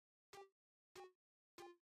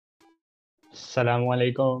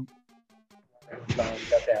अस्सलामुअलैकुम। इस्लाम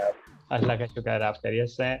कैसे हैं आप? अल्लाह का शुक्र है, आप खैरियत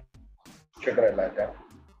से हैं? शुक्र अल्लाह का।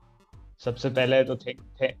 सबसे पहले तो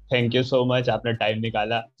थैंक यू सो मच, आपने टाइम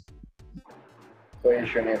निकाला। कोई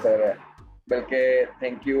इशू नहीं सर, बल्कि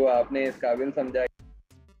थैंक यू आपने इस काबिल समझा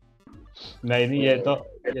नहीं नहीं, ये तो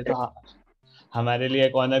कि हमारे लिए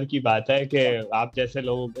एक ऑनर की बात है कि आप जैसे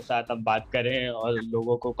लोगों के साथ हम बात करें और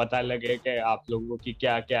लोगों को पता लगे कि आप लोगों की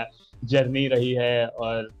क्या क्या जर्नी रही है,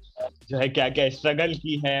 और जो है क्या क्या स्ट्रगल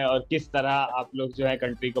की है, और किस तरह आप लोग जो है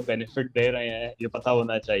कंट्री को बेनिफिट दे रहे हैं, ये पता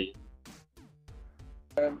होना चाहिए।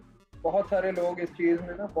 बहुत सारे लोग इस चीज़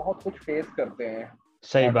में ना बहुत कुछ फेस करते हैं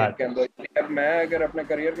सही मार्केट बात के है। अंदर। अब मैं अगर अपने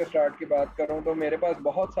करियर के स्टार्ट की बात करूं तो मेरे पास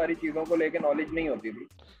बहुत सारी चीज़ों को लेकर नॉलेज नहीं होती थी।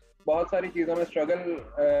 बहुत सारी चीज़ों में स्ट्रगल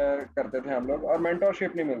करते थे हम लोग और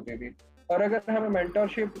मेंटोरशिप नहीं मिलती थी। और अगर हमें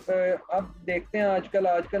मेंटोरशिप अब देखते हैं आजकल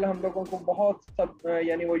आजकल हम लोगों को बहुत सब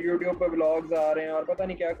यानी वो यूट्यूब पे व्लॉग्स आ रहे हैं और पता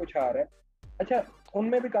नहीं क्या कुछ आ रहा है। अच्छा,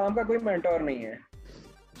 उनमें भी काम का कोई मेंटोर नहीं है।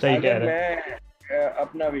 सही कह अगर रहे हैं। मैं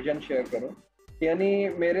अपना विजन शेयर करूं, यानी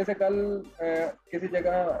मेरे से कल किसी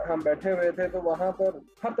जगह हम बैठे हुए थे तो वहां पर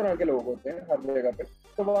हर तरह के लोग होते हैं हर जगह पे।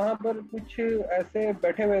 तो वहां पर कुछ ऐसे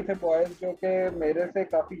बैठे हुए थे बॉयज जो कि मेरे से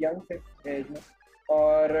काफी यंग थे एज में।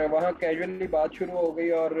 और वहाँ कैजुअली बात शुरू हो गई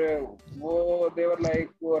और वो देवर लाइक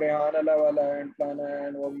वो रेहान अला वाला एंड फलाना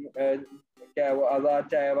एंड वो क्या है वो आजाद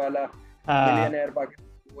चाय वाला हाँ। मिलियनेयर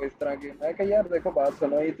पाकिस्तान, वो इस तरह की। मैं कहा यार देखो बात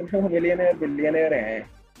सुनो, इतने मिलियनेयर बिलियनेयर हैं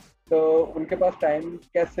तो उनके पास टाइम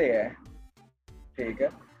कैसे है? ठीक है,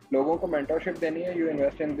 लोगों को मेंटरशिप देनी है, you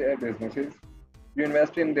invest in their businesses, you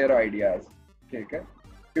invest in their ideas. ठीक है,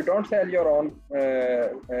 you don't sell your own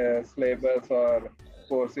syllabus और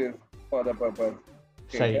कोर्सेज फॉर द पर्पस।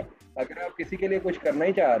 ठीक सही है, अगर आप किसी के लिए कुछ करना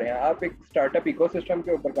ही चाह रहे हैं, आप एक स्टार्टअप इकोसिस्टम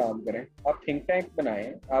के ऊपर काम करें, आप थिंक टैंक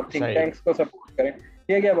बनाएं, आप थिंक सही टैंक्स को सपोर्ट करें।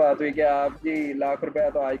 ये क्या बात हुई कि आप जी लाख रुपया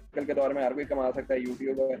तो आजकल के दौर में हर कोई कमा सकता है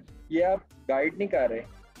यूट्यूबर, ये आप गाइड नहीं कर रहे,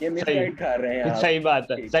 ये मिस गाइड कर रहे हैं सही आप। सही बात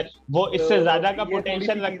है, ठीक है, सही। वो इससे तो ज्यादा का ये थोड़ी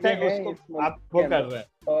पोटेंशियल सी लगता चीजें है हैं उसको, इस मुल्क आप के वो कर अंदर। रहे हैं।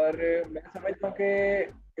 और मैं समझता हूँ कि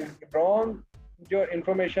रॉन्ग जो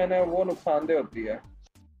इंफॉर्मेशन है वो नुकसानदेह होती है।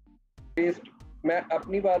 एटलीस्ट मैं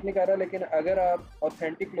अपनी बात नहीं कर रहा, लेकिन अगर आप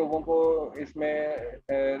ऑथेंटिक लोगों को इसमें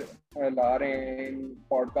ला रहे हैं इन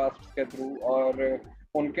पॉडकास्ट के थ्रू और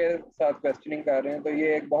उनके साथ क्वेश्चनिंग कर रहे हैं, तो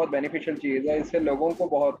ये एक बहुत बेनिफिशियल चीज़ है, इससे लोगों को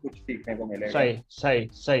बहुत कुछ सीखने को मिलेगा। सही सही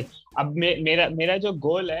सही। अब मेरा मेरा जो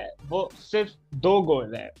गोल है वो सिर्फ दो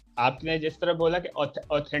गोल है। आपने जिस तरह बोला कि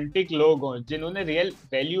ऑथेंटिक लोग हों जिन्होंने रियल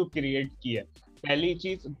वैल्यू क्रिएट की है, पहली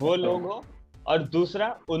चीज वो लोग हो। और दूसरा,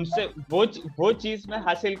 उनसे वो चीज मैं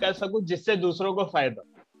हासिल कर सकूं जिससे दूसरों को फायदा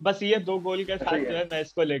हो। बस ये दो गोल के ऐसे साथ ही जो है, है मैं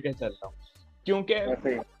इसको लेके चल रहा हूँ। क्योंकि ऐसे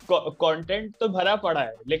ही कंटेंट तो भरा पड़ा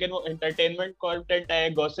है, लेकिन वो एंटरटेनमेंट कंटेंट है,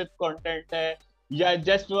 गॉसिप कंटेंट है, या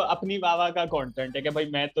जस्ट वो अपनी वावा का कंटेंट है कि भाई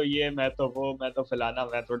मैं तो ये, मैं तो वो, मैं तो फलाना,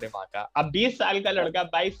 मैं तो ढिमाका। अब 20 साल का है। लड़का,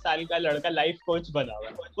 22 साल का लड़का लाइफ कोच बना हुआ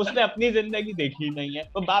है। उसने अपनी जिंदगी देखी नहीं है,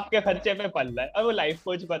 वो बाप के खर्चे पे पल रहा है और वो लाइफ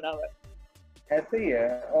कोच बना हुआ है। ऐसे ही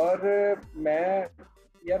है। और मैं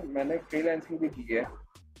यार मैंने फ्रीलांसिंग भी की है।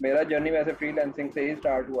 मेरा जर्नी वैसे फ्रीलांसिंग से ही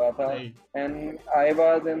स्टार्ट हुआ था। सही and I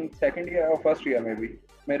was in second year और फर्स्ट ईयर में भी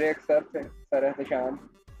मेरे एक सर थे, सर एहतशाम।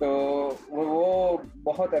 तो वो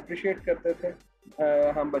बहुत अप्रिशिएट करते थे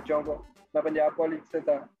हम बच्चों को। मैं पंजाब कॉलेज से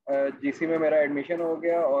था, जीसी में मेरा एडमिशन हो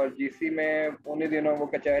गया और जीसी में उन्हीं दिनों वो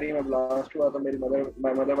कचहरी में ब्लास्ट हुआ तो मेरी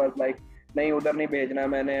माय मदर वाज लाइक नहीं उधर नहीं भेजना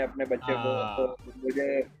मैंने अपने बच्चे को। तो हाँ।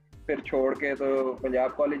 मुझे फिर छोड़ के तो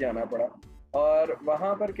पंजाब कॉलेज आना पड़ा। और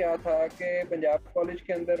वहाँ पर क्या था कि पंजाब कॉलेज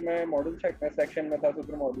के अंदर मैं मॉडल सेक्शन में था,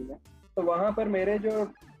 सुपर मॉडल में। तो वहाँ पर मेरे जो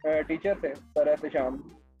टीचर थे सर एहतशाम,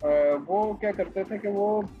 वो क्या करते थे कि वो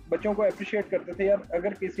बच्चों को अप्रिशिएट करते थे यार,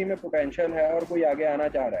 अगर किसी में पोटेंशियल है और कोई आगे आना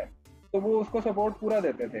चाह रहा है तो वो उसको सपोर्ट पूरा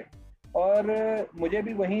देते थे। और मुझे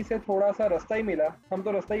भी वहीं से थोड़ा सा रास्ता ही मिला, हम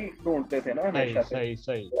तो रास्ता ही ढूंढते थे ना सही हमेशा से। सही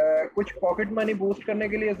सही कुछ पॉकेट मनी बूस्ट करने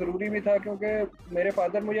के लिए ज़रूरी भी था, क्योंकि मेरे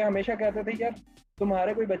फादर मुझे हमेशा कहते थे यार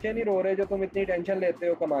तुम्हारे कोई बच्चे नहीं रो रहे जो तुम इतनी टेंशन लेते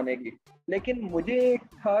हो कमाने की। लेकिन मुझे एक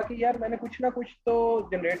था कि यार मैंने कुछ ना कुछ तो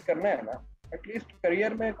जनरेट करना है ना, एटलीस्ट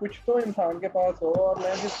करियर में कुछ तो इंसान के पास हो। और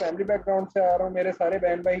मैं जिस फैमिली बैकग्राउंड से आ रहा हूँ, मेरे सारे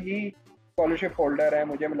बहन भाई ही स्कॉलरशिप होल्डर हैं,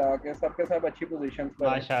 मुझे मिला के सबके सब अच्छी पोजीशन पर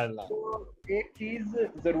हैं। माशाल्लाह। तो एक चीज़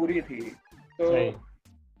ज़रूरी थी, तो सही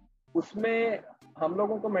उसमें हम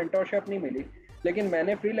लोगों को मेंटरशिप नहीं मिली। लेकिन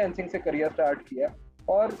मैंने फ्रीलांसिंग से करियर स्टार्ट किया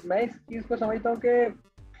और मैं इस चीज़ को समझता हूँ कि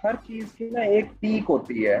हर चीज़ की ना एक पीक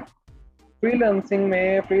होती है।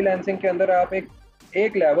 फ्रीलांसिंग के अंदर आप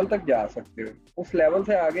एक लेवल तक जा सकते हो, उस लेवल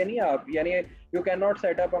से आगे नहीं आप, यानी you can not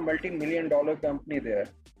set up a multi million dollar company there.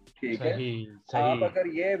 ठीक है, सही सही। आप अगर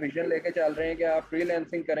ये विजन लेके चल रहे हैं कि आप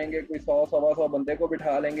फ्रीलांसिंग करेंगे, कोई 100 125 बंदे को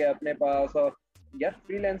बिठा लेंगे अपने पास और यार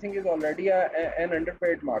freelancing is already an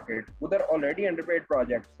underpaid market, उधर ऑलरेडी अंडरपेड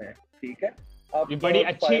प्रोजेक्ट्स हैं, ठीक है। ये अब बड़ी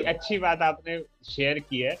अच्छी फाइव अच्छी बात आपने शेयर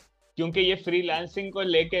की है, क्योंकि ये फ्रीलांसिंग को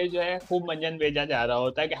लेके जो है खूब मंजन भेजा जा रहा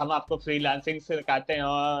होता है कि हम आपको फ्रीलांसिंग से सिखाते हैं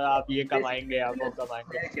और आप ये कमाएंगे, आप बेसिकली वो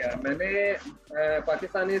कमाएंगे। है क्या, मैंने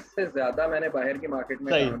पाकिस्तानी से ज्यादा मैंने बाहर की मार्केट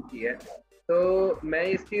में सही। काम किया है, तो मैं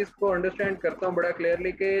इस चीज को अंडरस्टैंड करता हूँ बड़ा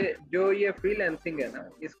क्लियरली कि जो ये फ्रीलांसिंग है ना,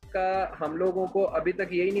 इसका हम लोगों को अभी तक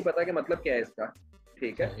यही नहीं पता कि मतलब क्या है इसका,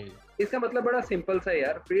 ठीक है। सही। इसका मतलब बड़ा सिंपल सा है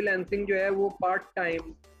यार, फ्रीलांसिंग जो है वो पार्ट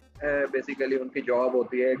टाइम बेसिकली उनकी जॉब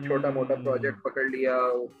होती है। एक छोटा मोटा हम्म। प्रोजेक्ट पकड़ लिया,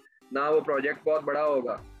 ना वो प्रोजेक्ट बहुत बड़ा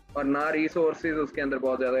होगा और ना रिसोर्सेज उसके अंदर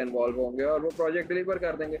बहुत ज्यादा इन्वॉल्व होंगे, और वो प्रोजेक्ट डिलीवर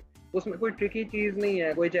कर देंगे। उसमें कोई ट्रिकी चीज नहीं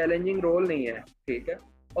है, कोई चैलेंजिंग रोल नहीं है, ठीक है।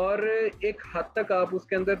 और एक हद तक आप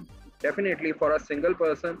उसके अंदर definitely for a single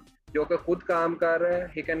person जो कि खुद काम कर रहा है,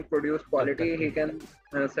 ही कैन प्रोड्यूस कर क्वालिटी, सकते ही हैं।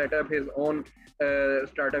 Can set up his own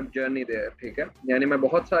startup journey there, ठीक है। यानी मैं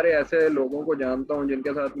बहुत सारे ऐसे लोगों को जानता हूँ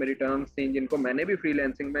जिनके साथ मेरी टर्म्स थी, जिनको मैंने भी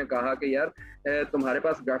फ्रीलांसिंग में कहा कि यार तुम्हारे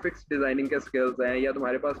पास ग्राफिक्स डिजाइनिंग के स्किल्स हैं या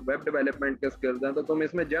तुम्हारे पास वेब डेवलपमेंट के स्किल्स हैं, तो तुम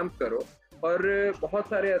इसमें जंप करो। और बहुत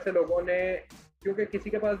सारे ऐसे लोगों ने, क्योंकि किसी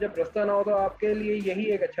के पास जब रास्ता ना हो तो आपके लिए यही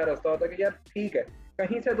एक अच्छा रास्ता होता है कि यार ठीक है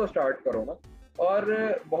कहीं से तो स्टार्ट करो ना। और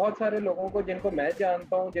बहुत सारे लोगों को जिनको मैं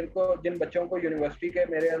जानता हूँ, जिन बच्चों को यूनिवर्सिटी के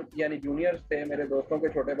मेरे यानी जूनियर्स थे, मेरे दोस्तों के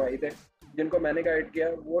छोटे भाई थे, जिनको मैंने गाइड किया,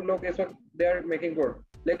 वो लोग इस वक्त दे आर मेकिंग गुड।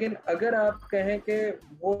 लेकिन अगर आप कहें कि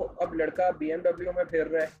वो अब लड़का BMW में फिर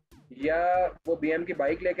रहा है, या वो BM की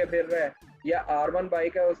बाइक लेके फिर रहा है, या R1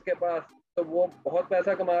 बाइक है उसके पास, तो वो बहुत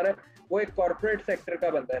पैसा कमा रहा है, वो एक कॉर्पोरेट सेक्टर का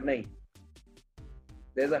बंदा है, नहीं।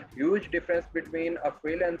 there's a huge difference between a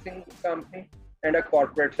freelancing company and a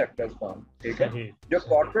corporate sector firm, ठीक है। सही। जो सही।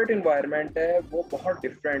 कॉर्पोरेट इन्वायरमेंट है वो बहुत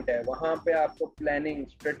डिफरेंट है, वहां पे आपको प्लानिंग,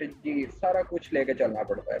 स्ट्रेटेजी, सारा कुछ लेके चलना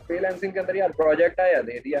पड़ता है। फ्रीलांसिंग के अंदर यार प्रोजेक्ट आया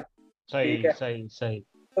दे दिया, ठीक सही। है। सही। सही।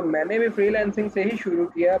 तो मैंने भी फ्रीलांसिंग से ही शुरू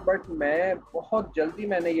किया, बट मैं बहुत जल्दी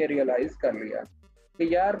मैंने ये रियलाइज कर लिया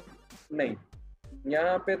कि यार नहीं,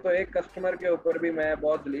 यहाँ पे तो एक कस्टमर के ऊपर भी मैं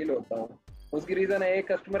बहुत जलील होता हूँ। उसकी रीजन है,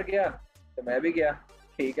 एक कस्टमर गया तो मैं भी गया,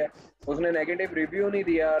 ठीक है। उसने नेगेटिव रिव्यू नहीं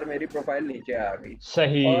दिया और मेरी प्रोफाइल नीचे आ गई।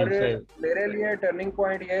 सही। और सही। मेरे लिए टर्निंग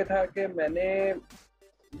पॉइंट ये था कि मैंने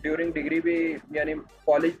ड्यूरिंग डिग्री भी, यानी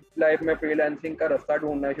कॉलेज लाइफ में, फ्रीलांसिंग का रास्ता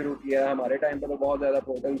ढूंढना शुरू किया। हमारे टाइम पे तो बहुत ज़्यादा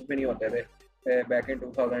पोर्टल्स भी नहीं होते थे बैक इन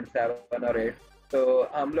 2007 और 8। तो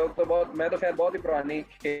हम लोग तो बहुत, मैं तो शायद बहुत ही पुरानी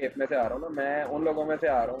शेप में से आ रहा हूँ ना, मैं उन लोगों में से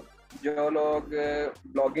आ रहा हूँ जो लोग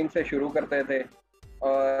ब्लॉगिंग से शुरू करते थे।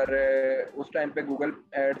 और उस टाइम पे गूगल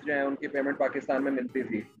एड्स जो है उनकी पेमेंट पाकिस्तान में मिलती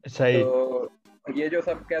थी। सही। तो ये जो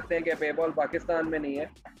सब कहते हैं कि पेपॉल पाकिस्तान में नहीं है,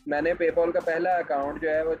 मैंने पेपॉल का पहला अकाउंट जो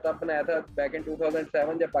है वो तब बनाया था बैक इन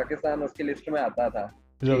 2007, जब पाकिस्तान उसकी लिस्ट में आता था,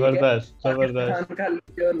 ठीक है। जबरदस्त। पाकिस्तान जबरदस्त। का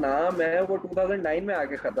जो नाम है वो 2009 में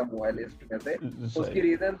आके खत्म हुआ है लिस्ट में से। उसकी सही।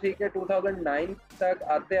 रीजन थी कि 2009 तक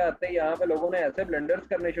आते आते यहाँ पे लोगों ने ऐसे ब्लंडर्स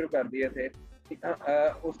करने शुरू कर दिए थे,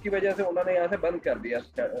 उसकी वजह से उन्होंने यहाँ से बंद कर दिया,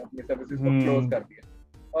 अपनी सर्विसेज को क्लोज हम्म। कर दिया।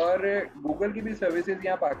 और गूगल की भी सर्विसेज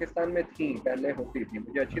यहाँ पाकिस्तान में थी, पहले होती थी,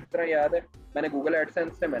 मुझे अच्छी तरह याद है। मैंने गूगल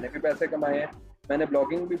एडसेंस से मैंने भी पैसे कमाए हैं, मैंने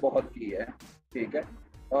ब्लॉगिंग भी बहुत की है, ठीक है।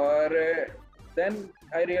 और देन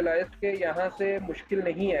आई रियलाइज कि यहाँ से मुश्किल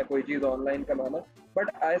नहीं है कोई चीज़ ऑनलाइन कमाना,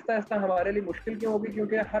 बट आहिस्ता आहिस्ता हमारे लिए मुश्किल क्यों होगी,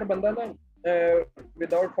 क्योंकि हर बंदा ना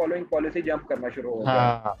विदाउट फॉलोइंग पॉलिसी जंप करना शुरू हो गया है,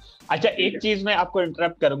 हाँ। अच्छा, ठीक एक है। चीज मैं आपको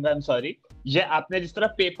इंटरप्ट करूंगा, आई एम सॉरी। ये आपने जिस तरह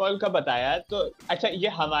पेपॉल का बताया, तो अच्छा, ये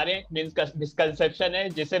हमारे मिसकंसेप्शन है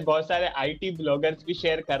जिसे बहुत सारे आईटी ब्लॉगर्स भी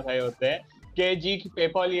शेयर कर रहे होते हैं कि जी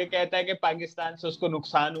पेपॉल ये कहता है कि पाकिस्तान से उसको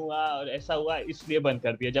नुकसान हुआ और ऐसा हुआ इसलिए बंद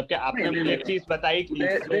कर दिया, जबकि नहीं आपने नहीं मुझे एक नहीं, चीज बताई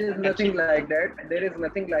देयर इज अच्छी। Nothing like that, there is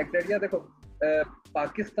nothing like that. या देखो,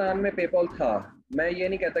 पाकिस्तान में पेपॉल था, मैं ये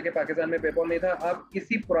नहीं कहता कि पाकिस्तान में पेपॉल नहीं था। आप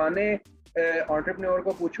किसी पुराने एंटरप्रेन्योर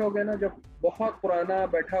को पूछोगे ना, जो बहुत पुराना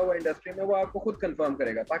बैठा हुआ इंडस्ट्री में, वो आपको खुद कंफर्म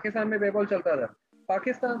करेगा पाकिस्तान में पेपॉल चलता था।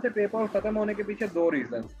 पाकिस्तान से पेपॉल खत्म होने के पीछे दो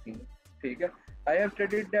रीजंस थी, ठीक है। आई हैव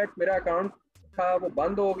स्टडीड दैट, मेरा अकाउंट था वो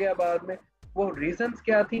बंद हो गया बाद में। वो रीजंस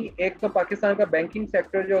क्या थी, एक तो पाकिस्तान का बैंकिंग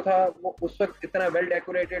सेक्टर जो था वो उस वक्त इतना वेल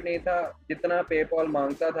डेकोरेटेड नहीं था जितना पेपॉल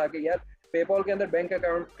मांगता था कि यार पेपॉल के अंदर बैंक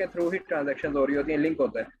अकाउंट के थ्रू ही ट्रांजैक्शन हो रही होती हैं, लिंक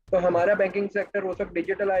होता है। तो हमारा बैंकिंग सेक्टर उस वक्त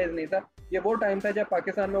डिजिटलाइज नहीं था। ये वो टाइम था जब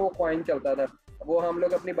पाकिस्तान में वो कॉइन चलता था, वो हम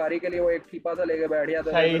लोग अपनी बारी के लिए वो एक ठीपा सा लेके बैठ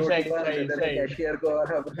जाते थे, सही। फिर वो सही। ठीपा सही। देते थे सही। कैशियर को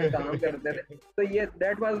और अपना काम करते थे। तो ये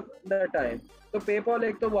दैट वाज द टाइम। तो पेपॉल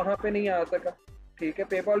एक तो वहां पे नहीं आ सका, ठीक है।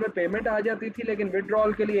 पेपॉल में पेमेंट आ जाती थी लेकिन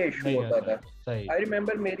विड्रॉल के लिए इशू नहीं होता आता। था। सही। आई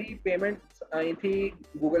रिमेम्बर मेरी पेमेंट्स आई थी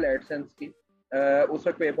गूगल एडसेंस की, उस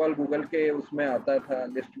वक्त पेपॉल गूगल के उसमें आता था,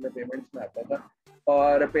 लिस्ट में पेमेंट्स में आता था।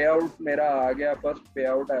 और पे आउट मेरा आ गया, फर्स्ट पे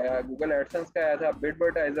आउट आया गूगल एडसेंस का आया था,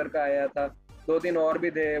 बिडवर्टाइजर का आया था, 2-3 और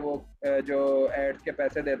भी थे वो जो एड्स के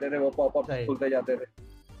पैसे देते थे, वो पॉपअप खुलते जाते थे।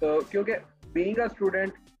 तो क्योंकि बीइंग अ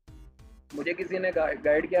स्टूडेंट मुझे किसी ने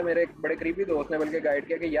गाइड किया, मेरे एक बड़े करीबी दोस्त ने बल्कि गाइड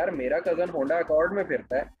किया कि यार मेरा कजन होंडा अकॉर्ड में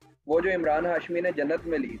फिरता है, वो जो इमरान हाशमी ने जन्नत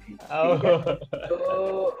में ली थी, ठीक है।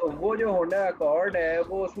 तो वो जो होंडा अकॉर्ड है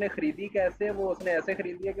वो उसने खरीदी कैसे, वो उसने ऐसे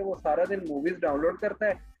खरीदी है कि वो सारा दिन मूवीज डाउनलोड करता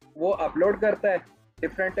है, वो अपलोड करता है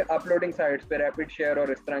डिफरेंट अपलोडिंग साइट्स पे, रैपिड शेयर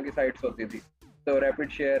और इस तरह की साइट्स होती थी। तो रैपिड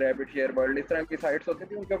शेयर वर्ल्ड, इस तरह की साइट्स होती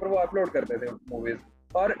थी, उनके ऊपर वो अपलोड करते थे मूवीज।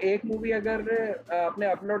 और एक मूवी अगर आपने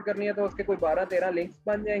अपलोड करनी है तो उसके कोई 12-13 लिंक्स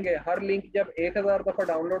बन जाएंगे, हर लिंक जब 1000 दफा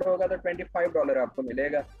डाउनलोड होगा तो $25 आपको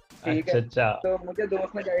मिलेगा, ठीक है। तो मुझे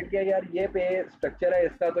दोस्त ने गाइड किया यार ये पे स्ट्रक्चर है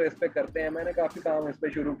इसका, तो इस पे करते हैं। मैंने काफी काम इस पे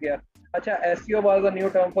शुरू किया। अच्छा, SEO was a new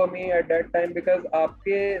term for me at that time, because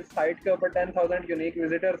आपके साइट के ऊपर 10,000 यूनिक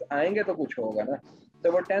विजिटर्स आएंगे तो कुछ होगा ना।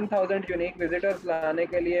 तो वो 10,000 यूनिक विजिटर्स लाने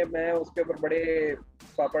के लिए मैं उसके ऊपर बड़े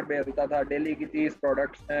पापड़ बेलता था। डेली की 30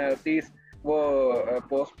 प्रोडक्ट्स 30 वो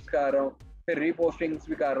पोस्ट्स कर रहा हूँ, फिर रीपोस्टिंग्स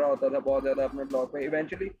भी कर रहा होता था बहुत ज्यादा अपने ब्लॉग पे।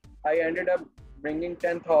 Eventually I ended up bringing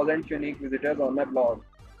 10,000 unique visitors on my blog.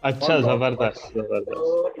 अच्छा, जबरदस्त जबरदस्त।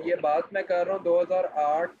 तो ये बात मैं कर रहा हूँ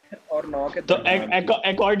 2008 और 9 के तो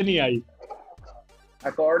अकॉर्ड नहीं आई?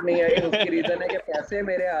 अकॉर्ड नहीं आई, उसकी रीजन है कि पैसे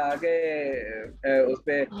मेरे आगे उस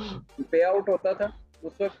पे पे आउट होता था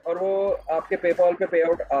उस वक्त, और वो आपके पेपॉल पे पे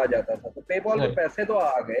आउट आ जाता था। तो पेपॉल पे पैसे तो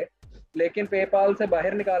आ गए, लेकिन पेपाल से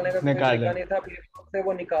बाहर निकालने का कोई तरीका नहीं था। पेपाल से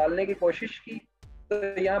वो निकालने की कोशिश की,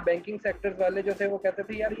 तो यहाँ बैंकिंग सेक्टर्स वाले जो थे वो कहते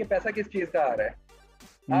थे यार ये पैसा किस चीज का आ रहा है,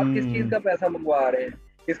 आप किस चीज का पैसा मंगवा रहे हैं,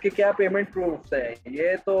 इसके क्या पेमेंट प्रूफ्स हैं,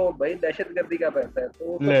 ये तो भाई दहशतगर्दी का पैसा है।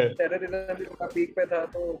 तो टेररिज्म भी उसका पीक पे था,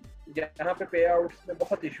 तो यहाँ पे पे आउट्स में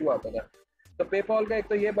बहुत इशू आता था। तो पेपॉल का एक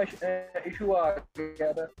तो ये इशू आ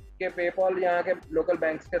गया था कि पेपॉल यहाँ के लोकल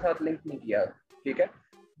बैंक्स के साथ लिंक नहीं किया, ठीक है।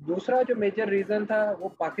 दूसरा जो मेजर रीजन था वो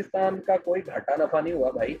पाकिस्तान का कोई घाटा नफा नहीं हुआ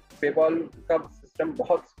भाई। पेपॉल का सिस्टम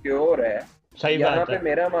बहुत सिक्योर है। यहाँ पे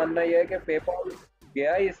मेरा मानना यह है कि पेपॉल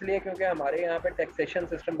गया इसलिए क्योंकि हमारे यहाँ पे टैक्सेशन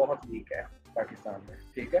सिस्टम बहुत वीक है पाकिस्तान में,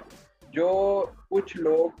 ठीक है। जो कुछ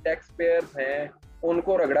लोग टैक्स पेयर्स हैं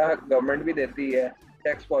उनको रगड़ा गवर्नमेंट भी देती है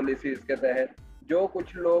टैक्स पॉलिसीज के तहत। जो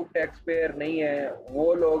कुछ लोग टैक्स पेयर नहीं है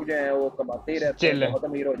वो लोग जो है वो कमाते ही रहते हैं, बहुत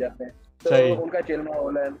अमीर हो जाते हैं, तो उनका चिल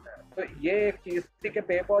माहौल है। तो ये एक चीज थी कि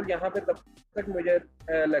पेपॉल यहाँ पे तब तक मुझे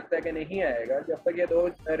लगता है कि नहीं आएगा जब तक ये दो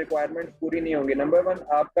रिक्वायरमेंट्स पूरी नहीं होंगी। नंबर 1,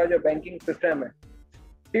 आपका जो बैंकिंग सिस्टम है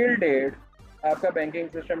टिल डेट आपका बैंकिंग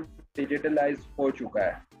सिस्टम डिजिटलाइज हो चुका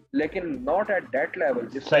है, लेकिन नॉट एट दैट लेवल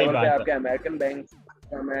जिस लेवल पे आपके अमेरिकन बैंक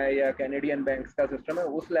सिस्टम है या कैनेडियन बैंक्स का सिस्टम है,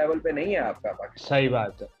 उस लेवल पे नहीं है आपका पाकिस्तान। सही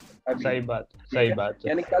बात है, सही बात है।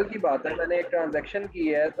 यानी कल की बात है, मैंने एक ट्रांजैक्शन की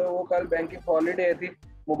है, तो वो कल बैंकिंग हॉलीडे थी,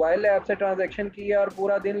 मोबाइल ऐप से ट्रांजैक्शन की है और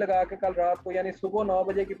पूरा दिन लगा के कल रात को, यानी सुबह 9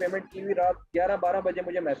 बजे की पेमेंट की हुई, रात 11-12 बजे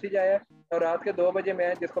मुझे मैसेज आया और रात के 2 बजे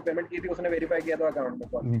मैं जिसको पेमेंट की थी उसने वेरीफाई किया था अकाउंट में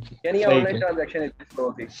कौन, यानी ऑनलाइन ट्रांजैक्शन इतनी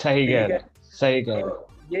स्लो थी। सही कह तो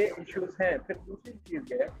ये इश्यूज हैं। फिर दूसरी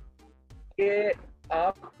चीज है कि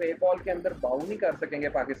आप पेपॉल के अंदर बाउ नहीं कर सकेंगे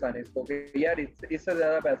पाकिस्तानी को कि यार इससे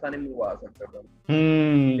ज्यादा पैसा नहीं मंगवा सकते,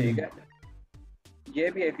 ठीक है। ये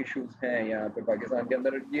भी एक इश्यूज हैं यहाँ पे पाकिस्तान के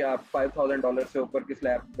अंदर जी। आप $5,000 से ऊपर की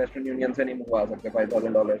स्लैब वेस्टर्न यूनियन से नहीं मंगवा सकते,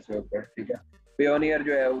 $5,000 से ऊपर, ठीक है। पेयोनियर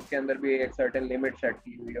जो है उसके अंदर भी एक सर्टेन लिमिट सेट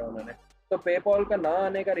की हुई है उन्होंने। तो पेपॉल का ना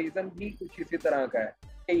आने का रीजन भी कुछ इसी तरह का है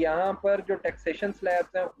कि यहाँ पर जो टैक्सेशन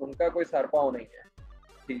स्लैब्स हैं उनका कोई सरपाव नहीं है,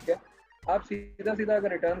 ठीक है। आप सीधा सीधा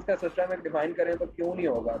अगर रिटर्न्स का सिस्टम एक डिफाइन करें तो क्यों नहीं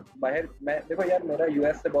होगा। बाहर मैं देखो यार, मेरा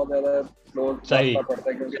यूएस से बहुत ज्यादा क्लोज रास्ता पड़ता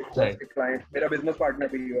है क्योंकि क्लाइंट, मेरा बिजनेस पार्टनर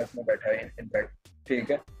भी यूएस में बैठा है इनफैक्ट,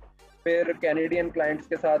 ठीक है। फिर कैनेडियन क्लाइंट्स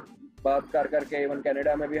के साथ बात कर करके इवन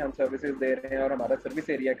कनाडा में भी हम सर्विसेज दे रहे हैं और हमारा सर्विस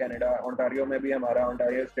एरिया कनाडा, ओंटारियो में भी हमारा,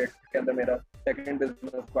 ओंटारियो स्टेट के अंदर मेरा सेकंड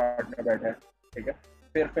बिजनेस पार्टनर बैठा है, ठीक है।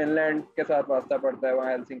 फिर फिनलैंड के साथ वास्ता पड़ता है,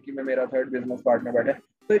 वहाँ हेलसिंकी में मेरा थर्ड बिजनेस पार्टनर बैठा है।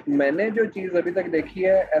 तो मैंने जो चीज़ अभी तक देखी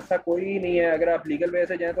है ऐसा कोई नहीं है, अगर आप लीगल वे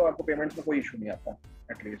से जाएं तो आपको पेमेंट्स में कोई इशू नहीं आता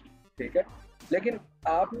एटलीस्ट, ठीक है। लेकिन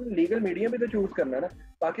आपने लीगल मीडियम भी तो चूज करना है ना।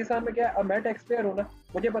 पाकिस्तान में क्या है, अब मैं टैक्स पेयर हूँ ना,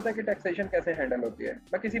 मुझे पता है कि टैक्सेशन कैसे हैंडल होती है,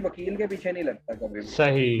 मैं किसी वकील के पीछे नहीं लगता कभी भी,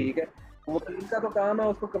 सही, ठीक है। वकील का तो काम है,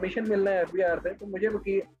 उसको कमीशन मिलना है एफबीआर से। तो मुझे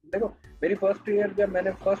वकील, देखो मेरी फर्स्ट ईयर जब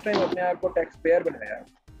मैंने फर्स्ट टाइम अपने आप को टैक्स पेयर बनाया,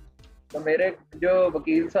 तो मेरे जो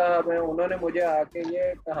वकील साहब हैं उन्होंने मुझे आके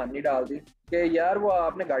ये कहानी डाल दी कि यार वो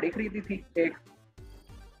आपने गाड़ी खरीदी थी एक,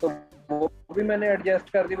 तो वो भी मैंने एडजस्ट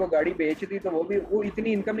कर दी, वो गाड़ी बेच दी, तो वो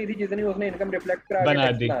इतनी इनकम नहीं थी जितनी उसने इनकम रिफ्लेक्ट करा के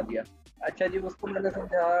टैक्स बना दिया। अच्छा जी, उसको मैंने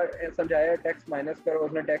समझाया टैक्स माइनस करो,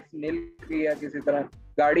 उसने टैक्स नील किया किसी तरह।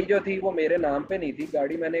 गाड़ी जो थी वो मेरे नाम पे नहीं थी,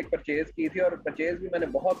 गाड़ी मैंने एक परचेज की थी और परचेज भी मैंने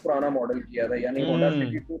बहुत पुराना मॉडल किया था, यानी होंडा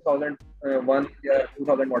सिटी 2001 या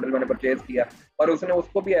 2000 मॉडल मैंने परचेज किया और उसने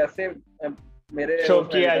उसको भी ऐसे मेरे शो उसमें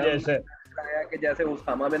किया रिटर्न जैसे। आया कि जैसे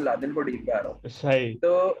उसामा बिन लादेन को डील कर रहा हूँ। सही।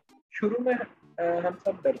 तो शुरू में हम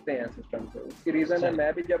सब डरते हैं सिस्टम से। उसकी रीजन है, सही।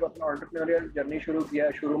 मैं भी जब अपना एंटरप्रेन्योरियल जर्नी शुरू किया,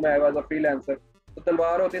 शुरू में आई वाज अ फ्रीलांसर, तो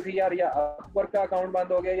तलवार होती थी यार, या अपवर्क का अकाउंट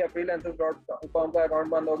बंद हो गया या freelancers.com का अकाउंट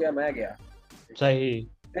बंद हो गया, मैं गया। सही।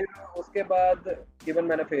 फिर उसके बाद इवन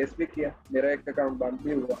मैंने फेस भी किया, मेरा एक अकाउंट बंद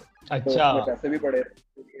भी हुआ, तो अच्छा। उसमें पैसे भी पड़े,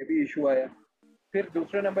 तो ये भी इशू आया। फिर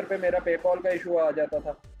दूसरे नंबर पे मेरा पेपॉल का इशू आ जाता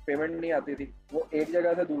था, पेमेंट नहीं आती थी। वो एक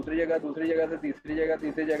जगह से दूसरी जगह, दूसरी जगह से तीसरी जगह,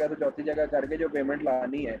 तीसरी जगह से चौथी जगह करके जो पेमेंट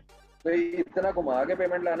लानी है, तो इतना घुमा के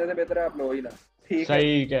पेमेंट लाने से बेहतर है आप लो ही ना। ठीक है,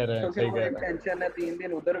 सही कह रहे हैं, क्योंकि सही वो कह एक रहे टेंशन है, 3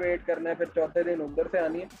 दिन उधर वेट करना है, फिर चौथे दिन उधर से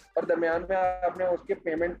आनी है, और दरमियान में आपने उसके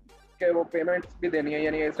पेमेंट के वो पेमेंट्स भी देनी है,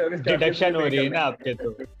 यानी सर्विस हैं। चार्जेस भी डिडक्शन हो पे रही है करने ना आपके हैं। तो।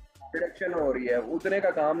 डिडक्शन हो रही है, उतने का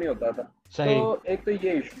काम नहीं होता था। तो सही। एक तो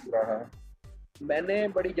ये इशू रहा। मैंने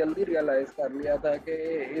बड़ी जल्दी रियलाइज कर लिया था कि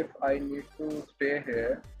if I need to stay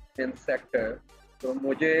here in sector, तो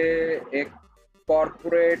मुझे एक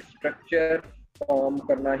कॉरपोरेट स्ट्रक्चर फॉर्म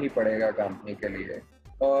करना ही पड़ेगा कंपनी के लिए।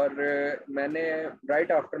 और मैंने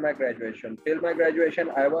right after my graduation, till my graduation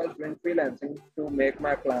I was doing freelancing to make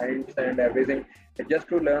my clients and everything, just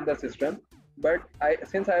to learn the system. But I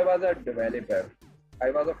since I was a developer,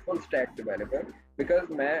 I was a full stack developer, because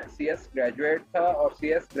मैं CS graduate था, और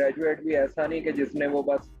CS graduate भी ऐसा नहीं कि जिसने वो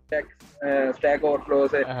बस स्टैक ओवरफ्लो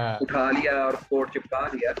से हाँ, उठा लिया और कोड चिपका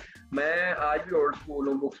दिया। मैं आज भी ओल्ड स्कूल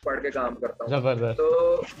हूँ, बुक्स पढ़ के काम करता हूँ। जबरदस्त।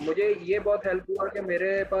 तो मुझे ये बहुत हेल्प हुआ कि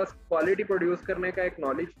मेरे पास क्वालिटी प्रोड्यूस करने का एक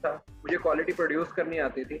नॉलेज था, मुझे क्वालिटी प्रोड्यूस करनी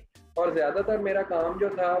आती थी। और ज़्यादातर मेरा काम जो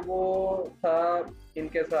था वो था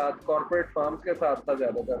इनके साथ, कॉर्पोरेट फर्म्स के साथ था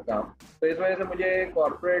ज़्यादातर काम। तो इस वजह से मुझे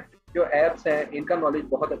कॉर्पोरेट जो एप्स हैं इनका नॉलेज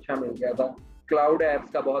बहुत अच्छा मिल गया था, क्लाउड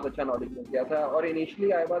एप्स का बहुत अच्छा नॉलेज मिल गया था। और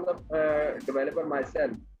initially I was a developer my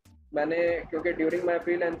self. मैंने, क्योंकि ड्यूरिंग माई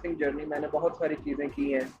फ्रीलांसिंग जर्नी मैंने बहुत सारी चीज़ें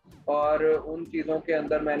की हैं, और उन चीज़ों के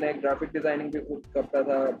अंदर मैंने ग्राफिक डिज़ाइनिंग भी खुद करता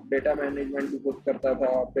था, डेटा मैनेजमेंट भी खुद करता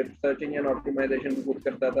था, फिर सर्च इंजन ऑप्टिमाइजेशन भी खुद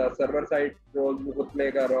करता था, सर्वर साइड रोल भी खुद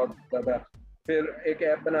प्ले कर रहा होता था। फिर एक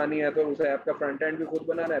ऐप बनानी है तो उस ऐप का फ्रंट एंड भी खुद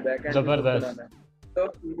बनाना है, बैक एंड भी खुद जबरदस्त। बनाना है।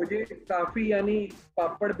 तो मुझे काफ़ी यानी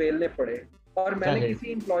पापड़ बेलने पड़े। और मैंने सही।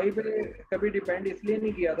 किसी एम्प्लॉय पे कभी डिपेंड इसलिए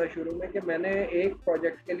नहीं किया था शुरू में, कि मैंने एक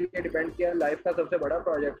प्रोजेक्ट के लिए डिपेंड किया, लाइफ का सबसे बड़ा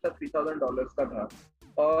प्रोजेक्ट था, $3000 का था,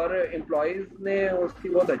 और एम्प्लॉयज ने उसकी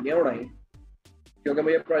वो धज्जियां उड़ाई, क्योंकि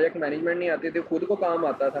मुझे प्रोजेक्ट मैनेजमेंट नहीं आती थी, खुद को काम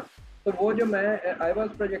आता था। तो वो जो मैं आई वाज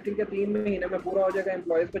प्रोजेक्टिंग के 3 महीने में पूरा हो जाएगा,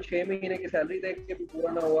 एम्प्लॉयज को 6 महीने की सैलरी दे के भी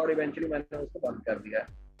पूरा ना हुआ, और इवेंचुअली मैंने उसको बंद कर दिया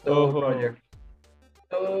तो ओहो। प्रोजेक्ट।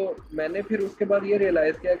 तो मैंने फिर उसके बाद ये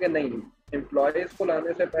रियलाइज किया कि नहीं, एम्प्लॉयज को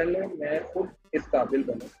लाने से पहले मैं खुद इस काबिल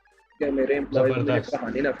बनूं कि मेरे एम्प्लॉयज मुझे जबरदस्त।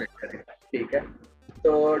 कहानी ना फिट करें। ठीक है,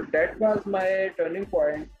 तो date was my turning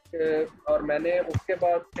point. और मैंने उसके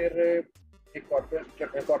बाद फिर एक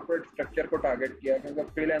कॉर्पोरेट स्ट्रक्चर को टारगेट किया, क्योंकि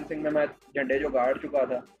फ्रीलांसिंग में मैं झंडे जो गाड़ चुका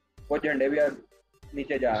था, वो झंडे भी अब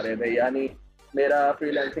नीचे जा रहे थे। यानी मेरा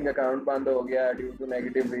फ्रीलांसिंग अकाउंट बंद हो गया due to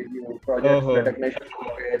negative review, projects ओहो। लटकने शुरू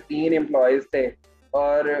हो गए, 3 एम्प्लॉयज थे,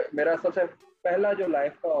 और मेरा सबसे पहला जो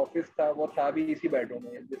लाइफ का ऑफिस था वो था भी इसी बेडरूम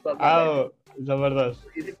में जिस वक्त मैं आओ। बैठा।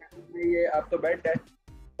 जबरदस्त। इसी बेडरूम में, ये अब तो बेड है,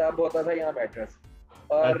 तब होता था यहाँ मैट्रेस।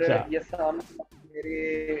 और अच्छा। ये सामने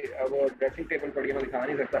मेरी वो ड्रेसिंग टेबल पड़ी है, मैं दिखा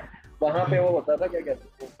नहीं सकता, वहां पे वो होता था, क्या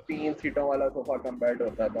कहते हैं, 3 सीटों वाला सोफा कम बेड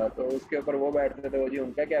होता था, तो उसके ऊपर वो बैठते थे, वो जी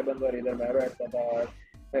उनका कैबिन, और इधर मैं बैठता था। और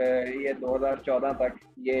ये 2014 तक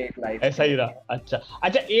ये एक लाइफ ऐसा थी ही मेरी। रहा। अच्छा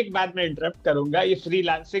अच्छा, एक बात मैं इंटरप्ट करूंगा, ये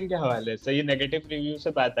फ्रीलांसिंग के हवाले से, ये नेगेटिव रिव्यू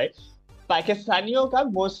से बात आई। पाकिस्तानियों का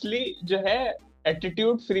मोस्टली जो है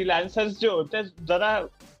एटीट्यूड, फ्रीलांसर्स जो होते हैं जरा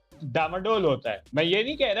डामाडोल होता है। मैं ये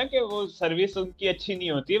नहीं कह रहा कि वो सर्विस उनकी अच्छी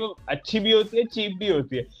नहीं होती है, वो अच्छी भी होती है, चीप भी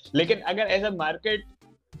होती है, लेकिन अगर एज अ मार्केट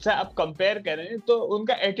से आप कंपेयर करें तो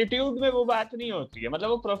उनका एटीट्यूड में वो बात नहीं होती है, मतलब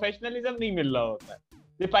वो प्रोफेशनलिज्म नहीं मिल रहा होता है।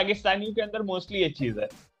 ये पाकिस्तानियों के अंदर मोस्टली ये चीज है।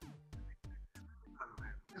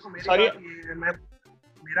 देखो मेरी सॉरी। बात ये है, मैं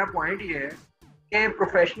मेरा पॉइंट ये है कि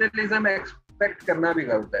प्रोफेशनलिज्म एक्सपेक्ट करना भी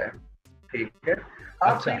गलत है। ठीक है, आप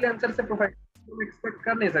अच्छा। फ्रीलांसर से प्रोफेशनलिज्म एक्सपेक्ट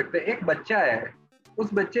कर नहीं सकते। एक बच्चा है,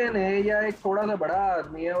 उस बच्चे ने, या एक थोड़ा सा बड़ा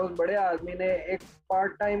आदमी है, उस बड़े आदमी ने एक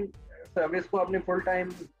पार्ट टाइम सर्विस को अपनी फुल टाइम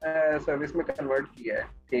सर्विस में कन्वर्ट किया है।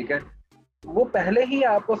 ठीक है, वो पहले ही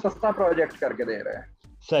आपको सस्ता प्रोजेक्ट करके दे रहा है,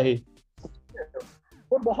 सही।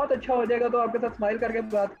 वो बहुत अच्छा हो जाएगा तो आपके साथ स्माइल करके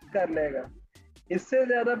बात कर लेगा। इससे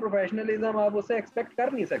ज्यादा प्रोफेशनलिज्म आप उससे एक्सपेक्ट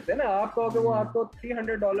कर नहीं सकते ना। आप कहोगे वो आपको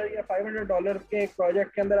 $300 या $500 के एक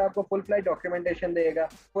प्रोजेक्ट के अंदर आपको फुल फ्लैज डॉक्यूमेंटेशन देगा,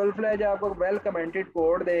 फुल फ्लैज आपको वेल कमेंटेड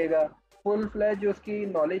कोड देगा, फुल फ्लैज उसकी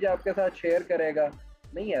नॉलेज आपके साथ शेयर करेगा।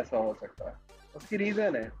 नहीं ऐसा हो सकता। उसकी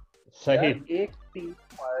रीजन है सही। यार, एक टीम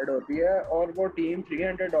फायर्ड होती है, और वो टीम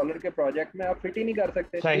 $300 के प्रोजेक्ट में आप फिट ही नहीं कर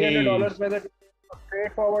सकते। सही। $300 में से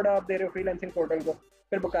स्ट्रेट फॉरवर्ड आप दे रहे हो फ्रीलांसिंग पोर्टल को,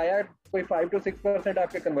 फिर बकाया कोई 5 to 6%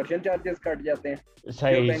 आपके कन्वर्जन चार्जेस कट जाते हैं, जो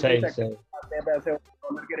सही बैंकिंग सही सेक्टर सही में आते हैं पैसे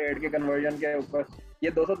डॉलर के रेट के कन्वर्जन के ऊपर।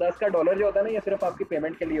 ये 210 का डॉलर जो होता है ना, ये सिर्फ आपकी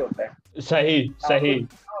पेमेंट के लिए होता है। सही आपको सही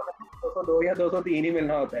 202 या 203 ही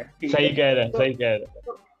मिलना होता है, ठीक है। सही कह रहे हैं, तो सही कह रहे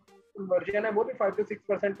हैं। कन्वर्जन है वो भी 5 to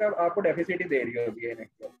 6% का आपको डेफिसिट ही दे रही होती है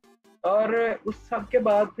नेक्स्ट। और उस सब के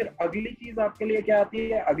बाद फिर अगली चीज आपके लिए क्या आती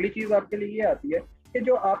है? अगली चीज आपके लिए ये आती है कि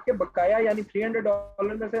जो आपके बकाया यानी $300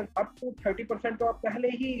 में से अप टू 30% तो आप पहले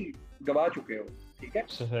ही गवा चुके हो, ठीक है।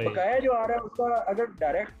 सही बकाया जो आ रहा है उसका अगर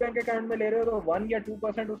डायरेक्ट बैंक अकाउंट में ले रहे हो तो 1 या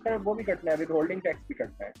 2% उसका वो भी कटना है, विद होल्डिंग टैक्स भी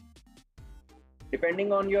कटना है,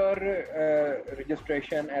 depending on your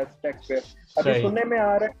registration as tax payer. अभी सही सुनने में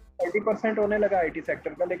आ रहा है 30% होने लगा आईटी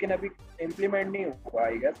सेक्टर का, लेकिन अभी इम्प्लीमेंट नहीं हुआ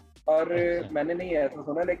आई गेस, और अच्छा मैंने नहीं ऐसा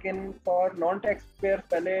सुना। लेकिन फॉर नॉन टैक्स पेयर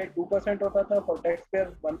पहले 2% होता था, फॉर टैक्स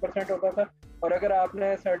पेयर 1% होता था। और अगर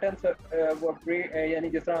आपने सर्टेन वो प्री यानी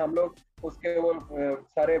जिस तरह हम लोग उसके वो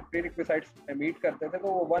सारे प्री रिक्विजिट्स मीट करते थे तो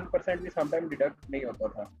वो 1% भी समटाइम डिडक्ट नहीं होता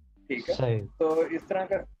था, ठीक है। सही तो इस तरह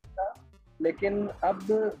का था। लेकिन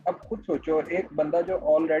अब खुद सोचो, एक बंदा जो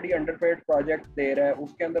ऑलरेडी अंडरपेड प्रोजेक्ट दे रहा है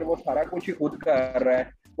उसके अंदर वो सारा कुछ ही खुद कर रहा है,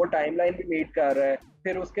 वो टाइमलाइन भी मीट कर रहा है,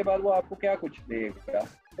 फिर उसके बाद वो आपको क्या कुछ देगा?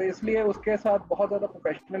 तो इसलिए उसके साथ बहुत ज्यादा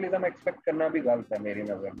प्रोफेशनलिज्म एक्सपेक्ट करना भी गलत है मेरी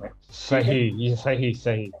नजर में, ठीक है। सही, ये सही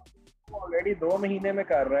सही ऑलरेडी 2 महीने में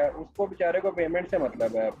कर रहा है, उसको बेचारे को पेमेंट से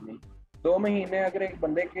मतलब है अपनी। 2 महीने अगर एक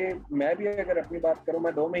बंदे के, मैं भी अगर अपनी बात करूं,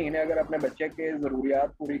 मैं 2 महीने अगर अपने बच्चे के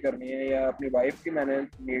जरूरियात पूरी करनी है या अपनी वाइफ की मैंने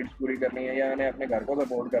नीड्स पूरी करनी है या मैंने अपने घर को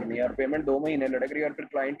सपोर्ट करनी है और पेमेंट 2 महीने लटक रही है और फिर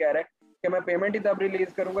क्लाइंट कह रहा है कि मैं पेमेंट ही तब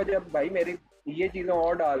रिलीज करूंगा जब भाई मेरी ये चीजें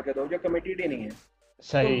और डाल के दो जो कमिटेड ही नहीं है, तो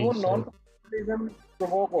सही वो नॉन सही प्रोफेशनलिज्म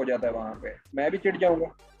प्रोवोक हो जाता है वहां पे, मैं भी चिढ़ जाऊंगा,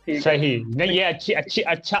 ठीक है। सही। नहीं, ये अच्छी अच्छी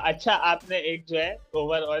अच्छा अच्छा आपने एक जो है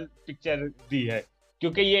ओवरऑल पिक्चर दी है,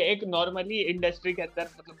 क्योंकि ये एक नॉर्मली इंडस्ट्री के अंदर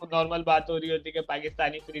मतलब नॉर्मल बात हो रही होती है कि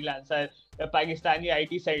पाकिस्तानी फ्रीलांसर या पाकिस्तानी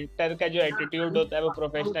आईटी सेक्टर का जो एटीट्यूड होता है वो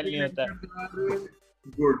प्रोफेशनल नहीं होता है।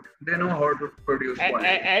 Good, they know how to produce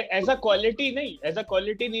quality. As a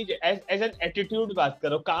quality नहीं, एज एन एटीट्यूड बात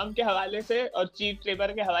करो काम के हवाले से और चीप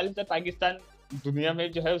लेबर के हवाले से। पाकिस्तान दुनिया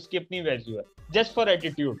में जो है उसकी अपनी वैल्यू है, जस्ट फॉर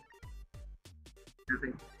एटीट्यूड।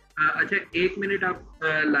 अच्छा 1 मिनट आप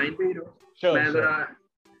लाइन पे ही रहो, श्योर मैं श्योर जरा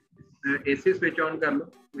एसी स्विच ऑन कर लूं,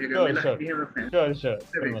 मेरे घर में लगी है, मैं फैन श्योर श्योर,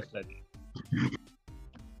 कोई मसला नहीं।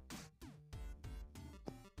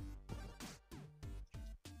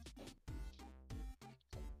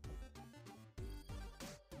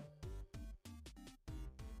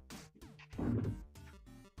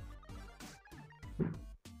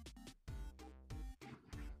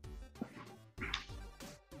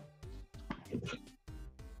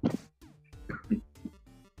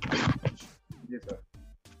 जी सर।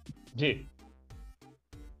 जी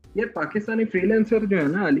ये पाकिस्तानी फ्रीलांसर जो है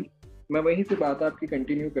ना अली, मैं वहीं से बात आपकी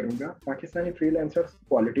कंटिन्यू करूंगा। पाकिस्तानी फ्रीलांसर्स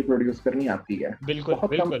क्वालिटी प्रोड्यूस करनी आती है, बिल्कुल बहुत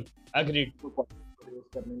बिल्कुल एग्रीड। प्रोड्यूस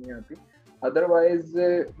करनी नहीं आती। अदरवाइज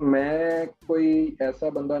मैं कोई ऐसा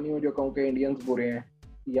बंदा नहीं हूँ जो कहूँ कि इंडियंस बुरे हैं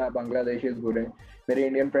या बांग्लादेशीज बुरे हैं। मेरे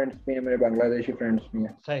इंडियन फ्रेंड्स भी हैं, मेरे बांग्लादेशी फ्रेंड्स भी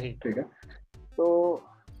हैं, सही ठीक है। तो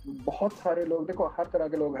बहुत सारे लोग, देखो हर तरह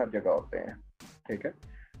के लोग हर जगह होते हैं, ठीक है।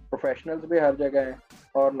 प्रोफेशनल्स भी हर जगह हैं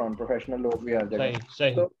और नॉन प्रोफेशनल लोग भी हर जगह हैं।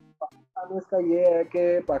 सही तो पाकिस्तानीज का ये है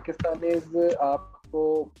कि पाकिस्तानीज आपको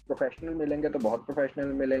प्रोफेशनल मिलेंगे तो बहुत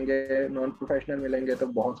प्रोफेशनल मिलेंगे, नॉन प्रोफेशनल मिलेंगे तो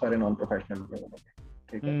बहुत सारे नॉन प्रोफेशनल मिलेंगे,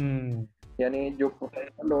 ठीक है। यानी जो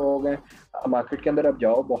प्रोफेशनल लोग हैं मार्केट के अंदर आप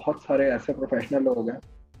जाओ, बहुत सारे ऐसे प्रोफेशनल लोग हैं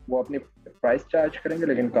वो अपनी प्राइस चार्ज करेंगे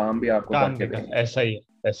लेकिन काम भी आपको करके देंगे। ऐसा ही है,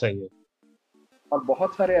 ऐसा ही है। और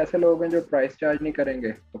बहुत सारे ऐसे लोग हैं जो प्राइस चार्ज नहीं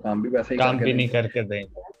करेंगे तो काम भी वैसे ही काम भी नहीं करके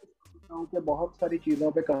देंगे। कि बहुत सारी चीजों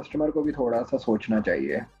पे कस्टमर को भी थोड़ा सा सोचना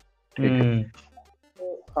चाहिए, ठीक है।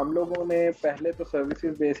 तो हम लोगों ने पहले तो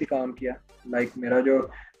सर्विसेज बेस ही काम किया। लाइक मेरा जो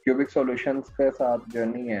क्यूबिक सॉल्यूशंस के साथ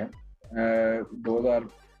जर्नी है,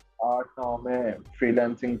 2008-9 में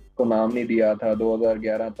फ्रीलांसिंग को नाम नहीं दिया था,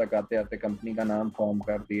 2011 तक आते आते कंपनी का नाम फॉर्म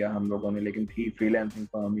कर दिया हम लोगों ने, लेकिन थी फ्रीलांसिंग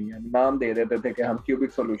फॉर्म ही, नाम दे देते थे कि हम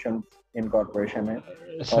क्यूबिक सॉल्यूशंस इनकॉर्पोरेशन है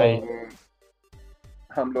और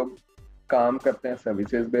हम लोग काम करते हैं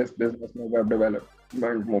सर्विसेज बेस्ड बिजनेस में, वेब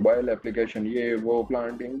डेवलपमेंट, मोबाइल एप्लीकेशन, ये वो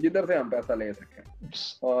प्लांटिंग, जिधर से हम पैसा ले सकें।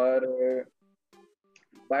 और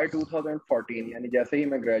बाय 2014 यानी जैसे ही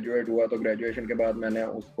मैं ग्रेजुएट हुआ तो ग्रेजुएशन के बाद मैंने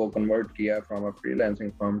उसको कन्वर्ट किया from a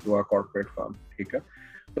freelancing firm to a corporate firm, ठीक है।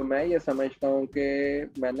 तो मैं ये समझता हूँ कि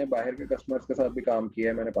मैंने बाहर के कस्टमर्स के साथ भी काम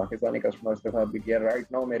किया है, मैंने पाकिस्तानी कस्टमर्स के साथ भी किया।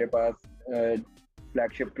 राइट नाउ मेरे पास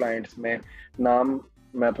फ्लैगशिप क्लाइंट्स में नाम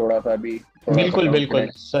मैं थोड़ा सा भी बिल्कुल बिल्कुल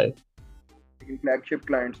सही, फ्लैगशिप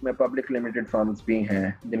क्लाइंट्स में पब्लिक लिमिटेड फर्म्स भी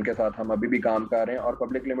हैं जिनके साथ हम अभी भी काम कर रहे हैं, और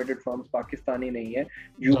पब्लिक लिमिटेड फर्म्स पाकिस्तानी नहीं है,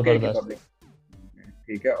 यूके की पब्लिक,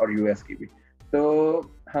 ठीक है, और यूएस की भी। तो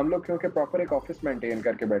हम लोग क्योंकि प्रॉपर एक ऑफिस मेंटेन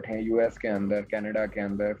करके बैठे हैं यूएस के अंदर, कनाडा के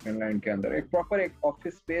अंदर, फिनलैंड के अंदर, एक प्रॉपर एक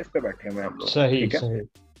ऑफिस स्पेस पे बैठे हुए हैं हम लोग, ठीक है।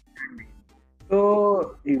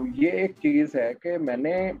 तो ये एक चीज है कि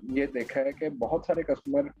मैंने ये देखा है कि बहुत सारे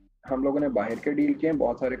कस्टमर हम लोगों ने बाहर के डील किए हैं,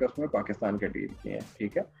 बहुत सारे कस्टमर पाकिस्तान के डील किए हैं,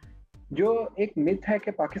 ठीक है। जो एक मिथ है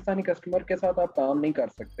कि पाकिस्तानी कस्टमर के साथ आप काम नहीं कर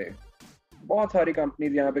सकते, बहुत सारी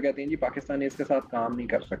कंपनीज यहाँ पे कहती हैं जी पाकिस्तानी इसके साथ काम नहीं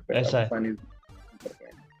कर सकते, पाकिस्तानी।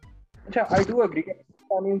 अच्छा, आई डू एग्री कि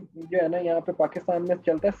पाकिस्तानी जो है ना यहाँ पे पाकिस्तान में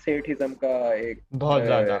चलता है सेठिज्म का एक बहुत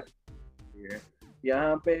ज्यादा,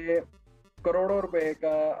 यहाँ पे करोड़ों रुपए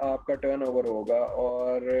का आपका टर्नओवर होगा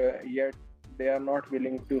और yet they are not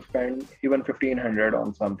willing to spend even 1500 on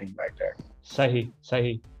something like that. सही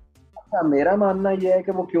सही। अच्छा, मेरा मानना यह है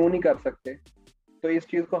कि वो क्यों नहीं कर सकते, तो इस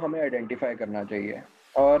चीज को हमें आइडेंटिफाई करना चाहिए।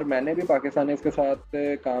 और मैंने भी पाकिस्तानी के साथ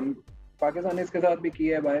काम, पाकिस्तानी के साथ भी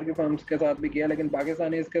किया है, बाहर के फर्म्स के साथ भी किया, लेकिन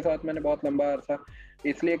पाकिस्तानी के साथ मैंने बहुत लंबा अरसा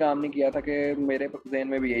इसलिए काम नहीं किया था कि मेरे ज़हन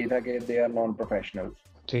में भी यही था कि दे आर नॉन प्रोफेशनल्स,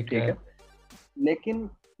 ठीक है। लेकिन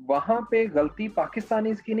वहां पे गलती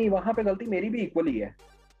पाकिस्तानी की नहीं, वहां पे गलती मेरी भी इक्वली है।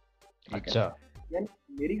 अच्छा, यानी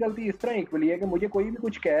मेरी गलती इस तरह इक्वली है कि मुझे कोई भी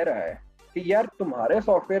कुछ कह रहा है कि यार तुम्हारे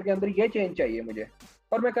सॉफ्टवेयर के अंदर ये चेंज चाहिए मुझे,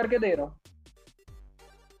 और मैं करके दे रहा हूँ,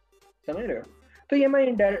 समझ रहे हो। तो ये मैं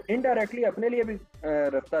इनडायरेक्टली अपने लिए भी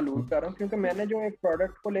रास्ता लूज कर रहा हूँ, क्योंकि मैंने जो एक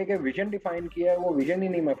प्रोडक्ट को लेके विजन डिफाइन किया है वो विजन ही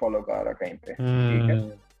नहीं मैं फॉलो कर रहा कहीं पे, ठीक है।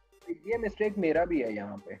 तो ये मिस्टेक मेरा भी है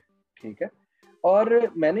यहाँ पे, ठीक है।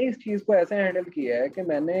 और मैंने इस चीज को ऐसे हैंडल किया है कि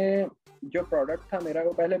मैंने जो प्रोडक्ट था मेरा,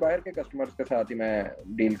 वो पहले बाहर के कस्टमर्स के साथ ही मैं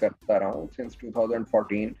डील करता रहा हूँ सिंस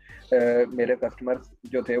 2014। मेरे कस्टमर्स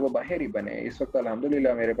जो थे वो बाहर ही बने। इस वक्त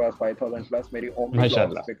अल्हम्दुलिल्लाह मेरे पास 5000 प्लस मेरी ओन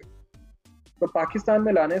ब्लॉग्स पे। तो पाकिस्तान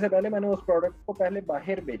में लाने से पहले मैंने उस प्रोडक्ट को पहले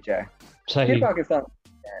बाहर बेचा है, फिर पाकिस्तान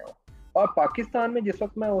आया हूँ। और पाकिस्तान में जिस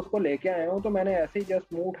वक्त मैं उसको लेके आया हूँ तो मैंने ऐसे ही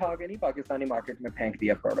जस्ट मुंह उठा के नहीं पाकिस्तानी मार्केट में फेंक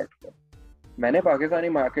दिया प्रोडक्ट को। मैंने पाकिस्तानी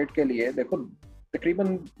मार्केट के लिए, देखो तकरीबन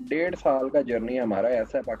 1.5 साल का जर्नी हमारा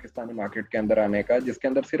ऐसा है पाकिस्तानी मार्केट के अंदर आने का, जिसके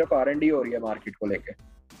अंदर सिर्फ R&D हो रही है मार्केट को लेके।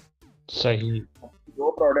 सही।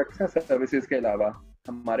 2 प्रोडक्ट्स हैं सर्विसेज के अलावा।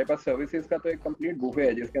 हमारे पास सर्विसेज का तो एक कंप्लीट बुफे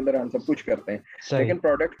है जिसके अंदर हम सब कुछ करते हैं, लेकिन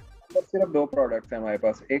प्रोडक्ट अंदर सिर्फ 2 प्रोडक्ट्स हैं हमारे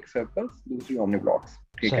पास, एक सर्कल्स, दूसरी ओमनी ब्लॉक्स,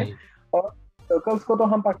 ठीक है। और सर्कल्स को तो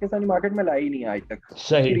हम पाकिस्तानी मार्केट में लाई नहीं आज तक।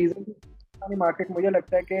 सही। रीजन पाकिस्तानी मार्केट, मुझे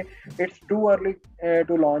लगता है कि it's too early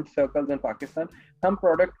to launch circles in Pakistan. हम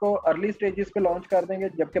प्रोडक्ट को अर्ली स्टेजेस पे लॉन्च कर देंगे,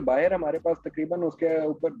 जबकि बाहर हमारे पास तकरीबन उसके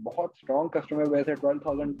ऊपर बहुत स्ट्रॉन्ग कस्टमर बेस है।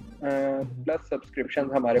 12,000 प्लस सब्सक्रिप्शन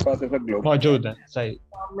हमारे पास इस वक्त ग्लोबल मौजूद है। सही।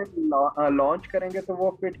 हम लॉन्च करेंगे तो वो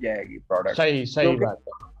फिट जाएगी प्रोडक्ट। सही सही बात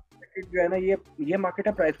है। जो है ना, ये मार्केट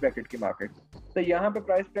है प्राइस ब्रैकेट की मार्केट, तो यहाँ पे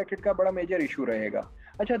प्राइस ब्रैकेट का बड़ा मेजर इशू रहेगा।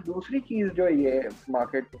 अच्छा, दूसरी चीज जो ये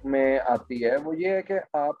मार्केट में आती है वो ये है कि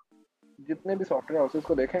आप जितने भी सॉफ्टवेयर हाउसेस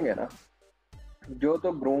को देखेंगे ना, जो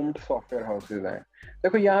तो ग्रूम्ड सॉफ्टवेयर हाउसेज हैं,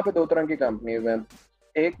 देखो यहाँ पे 2 तरह की कंपनीज हैं।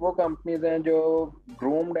 एक वो कंपनीज हैं जो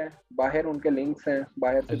ग्रूम्ड हैं, बाहर उनके लिंक्स हैं,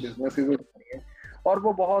 बाहर से बिजनेसेस हैं, और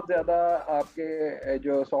वो बहुत ज्यादा आपके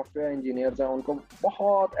जो सॉफ्टवेयर इंजीनियर्स हैं उनको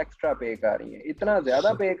बहुत एक्स्ट्रा पे कर रही हैं, इतना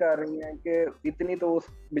ज्यादा पे कर रही हैं कि इतनी तो उस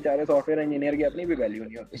बेचारे सॉफ्टवेयर इंजीनियर की अपनी भी वैल्यू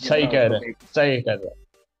नहीं होती। सही कह रहे, सही कह रहे।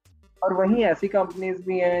 और वहीं ऐसी कंपनीज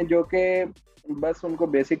भी हैं जो कि बस उनको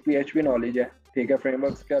बेसिक PHP नॉलेज है, ठीक है,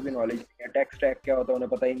 फ्रेमवर्क्स का भी नॉलेज नहीं है, टेक स्टैक क्या होता है उन्हें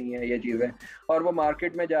पता ही नहीं है ये चीज़ें, और वो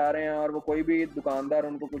मार्केट में जा रहे हैं और वो कोई भी दुकानदार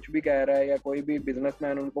उनको कुछ भी कह रहा है या कोई भी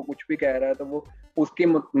बिजनेसमैन उनको कुछ भी कह रहा है तो वो उसकी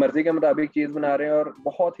मर्जी के मुताबिक चीज बना रहे हैं और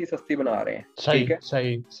बहुत ही सस्ती बना रहे हैं। ठीक है,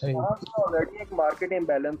 सही सही। ऑलरेडी एक मार्केट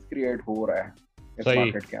इम्बैलेंस क्रिएट हो रहा है इस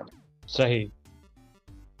मार्केट के अंदर। सही।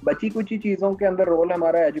 बची कुछ ही चीजों के अंदर रोल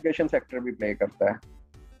हमारा एजुकेशन सेक्टर भी प्ले करता है,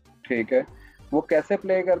 ठीक है। वो कैसे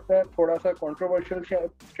प्ले करता है, थोड़ा सा कंट्रोवर्शियल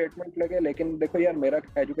स्टेटमेंट लगे, लेकिन देखो यार मेरा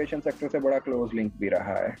एजुकेशन सेक्टर से बड़ा क्लोज लिंक भी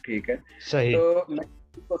रहा है, ठीक है। सही। तो मैं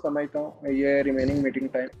इसको समझता हूँ। ये रिमेनिंग मीटिंग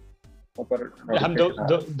टाइम ऊपर हम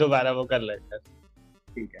दोबारा वो कर लेंगे,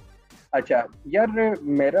 ठीक है। अच्छा यार,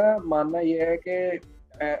 मेरा मानना ये है कि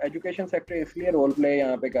एजुकेशन सेक्टर इसलिए रोल प्ले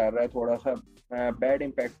यहाँ पे कर रहा है, थोड़ा सा बैड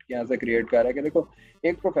इम्पैक्ट यहाँ से क्रिएट कर रहा है कि देखो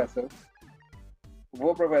एक प्रोफेसर,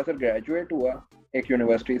 वो प्रोफेसर ग्रेजुएट हुआ एक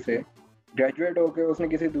यूनिवर्सिटी से, ग्रेजुएट होकर उसने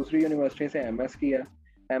किसी दूसरी यूनिवर्सिटी से MS किया,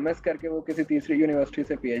 MS करके वो किसी तीसरी यूनिवर्सिटी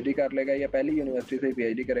से PhD कर लेगा या पहली यूनिवर्सिटी से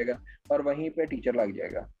PhD करेगा और वहीं पे टीचर लग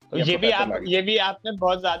जाएगा। तो ये भी आपने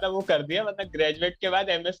बहुत ज्यादा वो कर दिया, मतलब ग्रेजुएट के बाद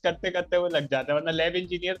MS करते करते वो लग जाता है, वरना लैब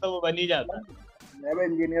इंजीनियर तो वो बन ही जाता है। लैब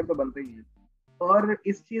इंजीनियर तो बनते ही है। और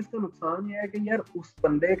इस चीज का नुकसान ये है कि यार उस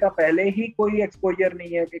बंदे का पहले ही कोई एक्सपोजर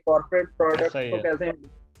नहीं है कि कॉर्पोरेट प्रोडक्ट को कैसे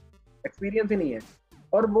एक्सपीरियंस ही नहीं है।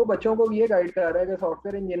 और वो बच्चों को ये गाइड कर रहा है कि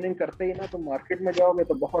सॉफ्टवेयर इंजीनियरिंग करते ही ना तुम मार्केट में जाओगे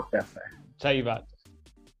तो बहुत पैसा है। सही बात।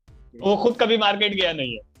 वो खुद कभी मार्केट गया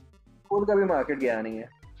नहीं है, खुद कभी मार्केट गया नहीं है,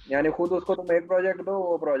 यानी खुद उसको तुम एक प्रोजेक्ट दो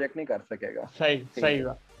वो प्रोजेक्ट नहीं कर सकेगा। सही सही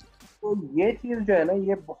बात। तो ये चीज जो है ना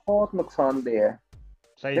ये बहुत नुकसानदेह है।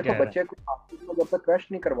 सही देखो कह रहे बच्चे को मार्केट में जब तक क्रश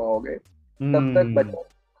नहीं करवाओगे हैं। तब तक बच्चा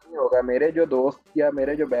नहीं होगा। मेरे जो दोस्त या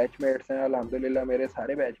मेरे जो बैचमेट्स हैं, अल्हम्दुलिल्लाह मेरे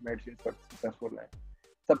सारे बैचमेट्स सक्सेसफुल हैं,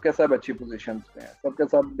 सबके सब अच्छी पोजीशंस पे हैं, सबके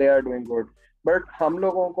सब they are doing good. But हम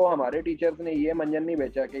लोगों को हमारे टीचर्स ने ये मंजन नहीं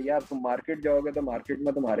बेचा कि यार तुम मार्केट जाओगे तो मार्केट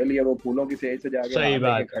में तुम्हारे लिए वो फूलों की सेज से जाके सही हाथ लेके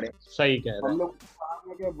बात, खड़े। सही कह रहे हम हैं।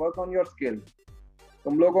 लोग वर्क ऑन योर स्किल।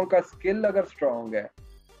 तुम लोगों का स्किल अगर स्ट्रांग है,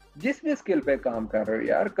 जिस भी स्किल पे काम कर रहे हो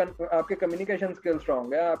यार, आपके कम्युनिकेशन स्किल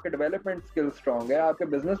स्ट्रांग है, आपके डेवलपमेंट स्किल स्ट्रांग है, आपके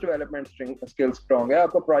बिजनेस डेवलपमेंट स्किल स्ट्रांग है,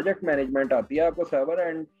 आपको प्रोजेक्ट मैनेजमेंट आती है, आपको सर्वर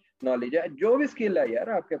एंड नॉलेज है, जो भी स्किल है यार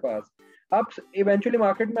आपके पास, आप इवेंचुअली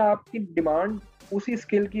मार्केट में आपकी डिमांड उसी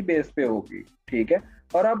स्किल की बेस पे होगी, ठीक है,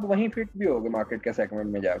 और आप वहीं फिट भी होगे मार्केट के सेगमेंट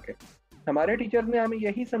में जाके। हमारे टीचर्स ने हमें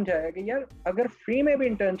यही समझाया कि यार अगर फ्री में भी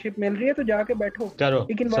इंटर्नशिप मिल रही है तो जाके बैठो, करो,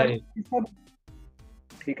 लेकिन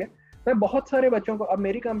ठीक है। मैं बहुत सारे बच्चों को, अब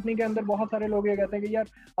मेरी कंपनी के अंदर बहुत सारे लोग ये कहते हैं कि यार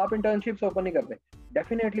आप इंटर्नशिप्स ओपन नहीं करते।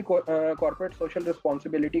 डेफिनेटली कॉर्पोरेट सोशल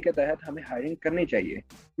रिस्पॉन्सिबिलिटी के तहत हमें हायरिंग करनी चाहिए,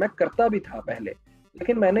 मैं करता भी था पहले,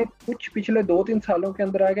 लेकिन मैंने कुछ पिछले 2-3 सालों के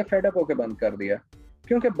अंदर आके फेड अप होके बंद कर दिया,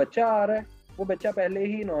 क्योंकि बच्चा आ रहा है, वो बच्चा पहले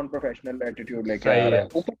ही नॉन प्रोफेशनल एटीट्यूड लेके आ रहा है,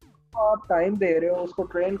 ऊपर आप टाइम दे रहे हो, उसको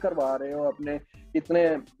ट्रेन करवा रहे हो, अपने इतने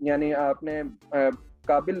यानी आपने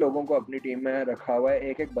काबिल लोगों को अपनी टीम में रखा हुआ है,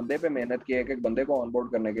 एक एक बंदे पे मेहनत की है, एक एक बंदे को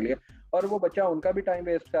ऑनबोर्ड करने के लिए, और वो बच्चा उनका भी टाइम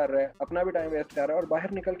वेस्ट कर रहा है, अपना भी टाइम वेस्ट कर रहा है, और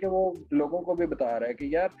बाहर निकल के वो लोगों को भी बता रहा है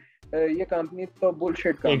कि यार ये कंपनी तो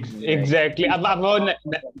बुलशिट कंपनी है। एग्जैक्टली। अब वो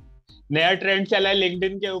नया ट्रेंड चला है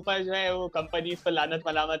लिंक्डइन के ऊपर, जो है वो कंपनीज पर लानत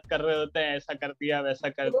मलामत कर रहे होते हैं, ऐसा कर दिया, वैसा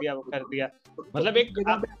कर दिया, वो कर दिया, मतलब एक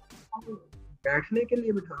बैठने के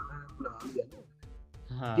लिए बुला लिया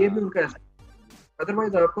ना। हाँ। ये भी उनका,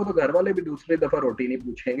 अदरवाइज आपको तो घर वाले भी दूसरी दफा रोटी नहीं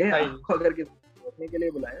पूछेंगे, आपको अगर किसी बैठने के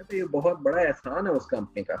लिए बुलाया तो ये बहुत बड़ा एहसान है उस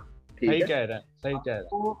कंपनी का, ठीक है। सही कह रहा है, सही कह रहा है।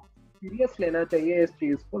 तो सीरियस लेना चाहिए इस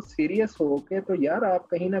चीज को, सीरियस होके तो यार आप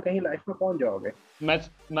कहीं ना कहीं लाइफ में पहुंच जाओगे।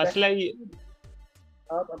 मसला ये,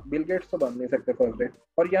 आप बिल गेट्स तो बन नहीं सकते फर्स्ट डे,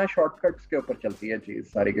 और यहाँ शॉर्टकट्स के ऊपर चलती है चीज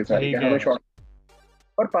सारी की सारी, हमें शॉर्ट।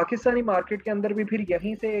 और पाकिस्तानी मार्केट के अंदर भी फिर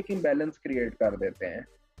यहीं से एक इम्बैलेंस क्रिएट कर देते हैं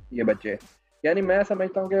ये बच्चे। यानी मैं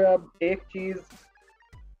समझता हूँ कि अब एक चीज,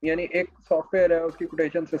 यानी एक सॉफ्टवेयर है, उसकी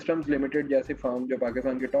कोटेशन सिस्टम्स लिमिटेड जैसी फर्म जो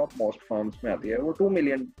पाकिस्तान की टॉप मोस्ट फर्म्स में आती है, वो 2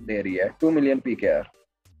 मिलियन दे रही है, 2 मिलियन PKR,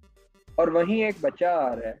 और वहीं एक बच्चा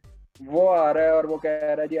आ रहा है, वो आ रहा है और वो कह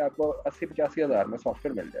रहा है जी आपको 80-85 हज़ार में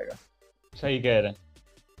सॉफ्टवेयर मिल जाएगा। सही कह रहे हैं,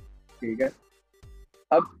 ठीक है।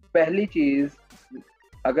 अब पहली चीज,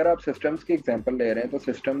 अगर आप सिस्टम्स की एग्जांपल ले रहे हैं तो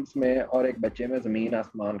सिस्टम्स में और एक बच्चे में जमीन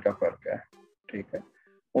आसमान का फर्क है, ठीक है।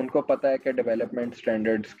 उनको पता है कि डेवलपमेंट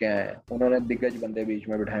स्टैंडर्ड्स क्या हैं, उन्होंने दिग्गज बंदे बीच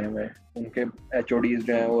में बिठाए हुए हैं, उनके HODs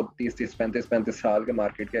जो हैं वो 30-30, 35-35 साल के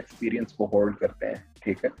मार्केट के एक्सपीरियंस को होल्ड करते हैं,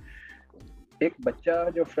 ठीक है। एक बच्चा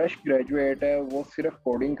जो फ्रेश ग्रेजुएट है वो सिर्फ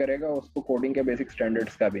कोडिंग करेगा, उसको कोडिंग के बेसिक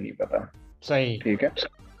स्टैंडर्ड्स का भी नहीं पता, सही, ठीक है।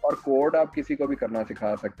 और कोड आप किसी को भी करना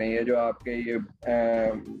सिखा सकते हैं, ये जो आपके ये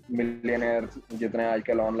मिलियनेयर्स जितने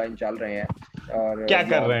आजकल ऑनलाइन चल रहे हैं और क्या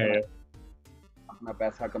कर रहे हैं, अपना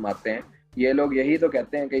पैसा कमाते हैं, ये लोग यही तो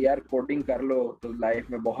कहते हैं कि यार कोडिंग कर लो तो लाइफ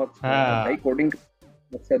में बहुत भाई कोडिंग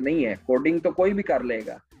मकसद नहीं है, कोडिंग तो कोई भी कर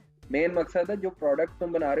लेगा, मेन मकसद है जो प्रोडक्ट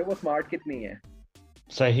तुम बना रहे हो वो स्मार्ट कितनी है।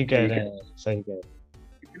 सही कह रहे हैं, सही कह रहे हैं।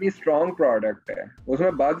 इतनी स्ट्रॉन्ग प्रोडक्ट है,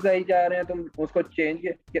 उसमें बग्स आई जा रहे हैं, तुम उसको चेंज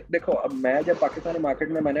देखो। अब मैं जब पाकिस्तानी मार्केट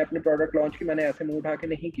में मैंने अपनी प्रोडक्ट लॉन्च की, मैंने ऐसे मुंह उठा के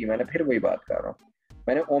नहीं की, मैंने फिर वही बात कर रहा हूँ,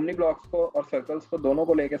 मैंने ओमनी ब्लॉक्स को और सर्कल्स को दोनों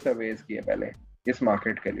को लेके सर्वेज किए पहले इस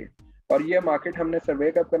मार्केट के लिए, और ये मार्केट हमने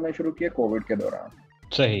सर्वे कब करना शुरू किया, कोविड के दौरान।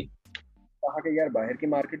 सही, कहा कि यार बाहर की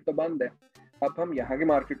मार्केट तो बंद है, अब हम यहाँ की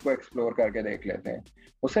मार्केट को एक्सप्लोर करके देख लेते हैं।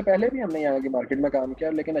 उससे पहले भी हमने यहाँ की मार्केट में काम किया,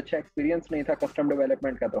 लेकिन अच्छा एक्सपीरियंस नहीं था कस्टम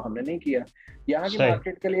डेवलपमेंट का, तो हमने नहीं किया। यहाँ की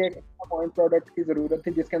मार्केट के लिए एक पॉइंट प्रोडक्ट की जरूरत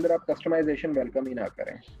थी जिसके अंदर आप कस्टमाइजेशन वेलकम ही ना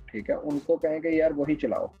करें, ठीक है, उनको कहें कि यार वही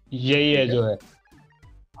चलाओ, यही है जो है,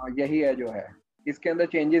 हाँ यही है जो है, इसके अंदर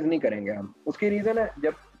चेंजेस नहीं करेंगे हम। उसकी रीजन है,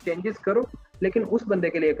 जब चेंजेस करो लेकिन उस बंदे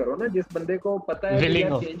के लिए करो ना जिस बंदे को पता है कि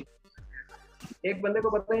यार चेंज, एक बंदे को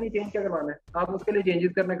पता ही नहीं चेंज क्या करवाना है, आप उसके लिए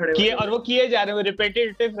चेंजेस करने खड़े हो, और वो किए जा रहे हैं, वो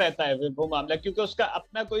रिपीटेटिव रहता है वो मामला, क्योंकि उसका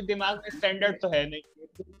अपना कोई दिमाग में स्टैंडर्ड तो है नहीं।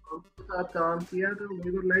 साथ काम किया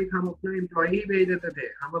तो लाइक हम अपना एम्प्लॉय ही भेज देते थे,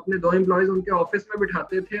 हम अपने 2 एम्प्लॉयज उनके ऑफिस में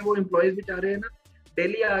बिठाते थे, वो एम्प्लॉयज बेचारे ना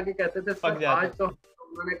डेली आके कहते थे सर आज तो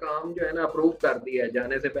उन्होंने काम जो है ना अप्रूव कर दिया है,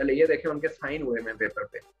 जाने से पहले ये देखे उनके साइन हुए हैं पेपर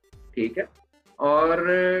पे, ठीक है,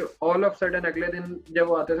 और ऑल ऑफ सडन अगले दिन जब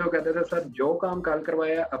वो आते थे वो कहते थे सर जो काम कल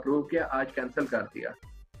करवाया अप्रूव किया आज कैंसिल कर दिया,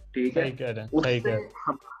 ठीक है। सही कह रहे हैं, सही उससे कह रहे हैं।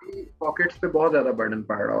 हमारी पॉकेट्स पे बहुत ज्यादा बर्डन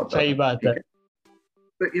पड़ रहा होता सही था, बात ठीक है। है।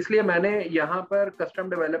 तो इसलिए मैंने यहाँ पर कस्टम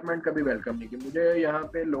डेवलपमेंट कभी वेलकम नहीं की। मुझे यहाँ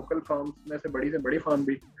पे लोकल फर्म्स में से बड़ी फर्म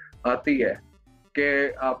भी आती है कि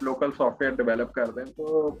आप लोकल सॉफ्टवेयर डेवलप कर दें,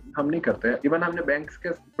 तो हम नहीं करते। इवन हमने बैंक्स के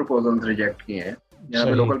प्रपोजल्स रिजेक्ट किए हैं यहाँ पे,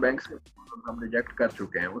 सही। लोकल बैंक्स के proposals हम रिजेक्ट कर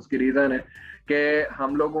चुके हैं। उसकी रीजन है कि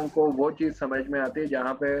हम लोगों को वो चीज समझ में आती है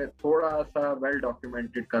जहाँ पे थोड़ा सा वेल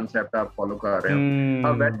डॉक्यूमेंटेड कंसेप्ट आप फॉलो कर रहे हो।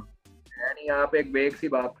 अब वेल है नहीं, आप एक बेग सी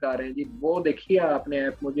बात कर रहे हैं जी, वो देखिए आपने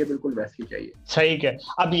ऐप, मुझे बिल्कुल वैसी चाहिए। सही है।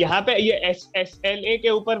 अब यहाँ पे ये SLA के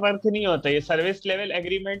ऊपर वर्क नहीं होता, ये सर्विस लेवल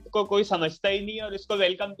एग्रीमेंट को कोई समझता ही नहीं और इसको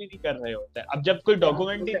वेलकम भी नहीं कर रहे होते हैं। अब जब कोई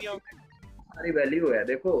डॉक्यूमेंट ही नहीं होगा, सारी वैल्यू है।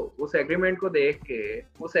 देखो उस एग्रीमेंट को देख के,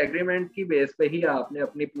 उस एग्रीमेंट की बेस पे ही आपने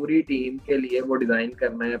अपनी पूरी टीम के लिए वो डिजाइन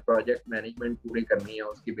करना है, प्रोजेक्ट मैनेजमेंट पूरी करनी है,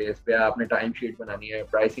 उसकी बेस पे आपने टाइम शीट बनानी है,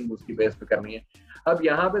 प्राइसिंग उसकी बेस पे करनी है। अब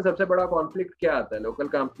यहाँ पे सबसे बड़ा कॉन्फ्लिक्ट क्या आता है लोकल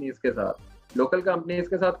कंपनीज के साथ? लोकल कंपनीज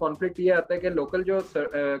के साथ कॉन्फ्लिक्ट ये आता है कि लोकल जो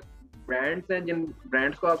ब्रांड्स हैं, जिन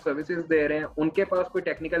ब्रांड्स को आप सर्विसेज दे रहे हैं, उनके पास कोई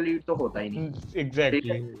टेक्निकल लीड तो होता ही नहीं।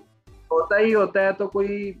 एग्जैक्टली। होता ही होता है तो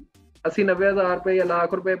कोई 80-90 हजार पे या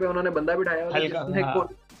लाख रुपए पे उन्होंने बंदा बिठाया होता है जिसने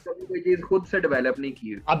कोई चीज खुद से डेवलप नहीं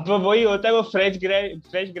की। अब वो वही होता है, वो फ्रेश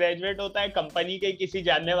ग्रेजुएट होता है, कंपनी के किसी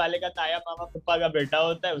जानने वाले का ताया मामा पप्पा का बेटा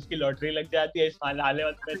होता है, उसकी लॉटरी लग जाती है, इस हाले वाले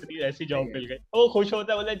में ऐसी जॉब मिल गई, वो खुश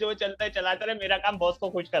होता है, बोले जो चलता है चलाता रहे, मेरा काम बॉस को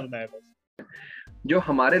खुश करना है बस। जो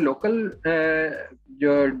हमारे लोकल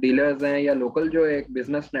जो डीलर्स हैं या लोकल जो एक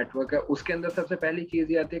बिजनेस नेटवर्क है, उसके अंदर सबसे पहली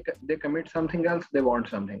चीज ये आती है, दे commit something else, they want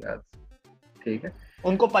something else, ठीक है।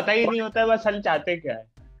 उनको पता ही नहीं होता है बस हम चाहते क्या है।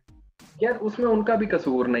 यार उसमें उनका भी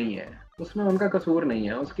कसूर नहीं है, उसमें उनका कसूर नहीं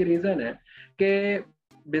है। उसकी रीजन है कि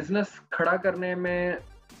बिजनेस खड़ा करने में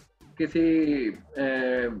किसी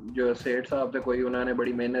जो सेठ साहब थे, कोई उन्होंने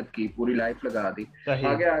बड़ी मेहनत की, पूरी लाइफ लगा दी,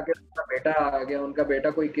 आगे आके उनका बेटा आ गया, उनका बेटा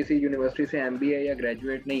कोई किसी यूनिवर्सिटी से MBA या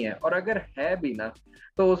ग्रेजुएट नहीं है, और अगर है भी ना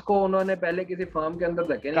तो उसको उन्होंने पहले किसी फर्म के अंदर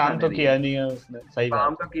धक्के नहीं काम तो किया नहीं है उसने। सही बात,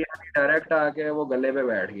 काम तो किया नहीं, डायरेक्ट आके वो गले पे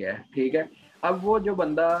बैठ गया है, ठीक है। अब वो जो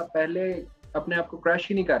बंदा पहले अपने आप को क्रश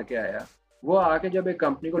ही नहीं करके आया, वो आके जब एक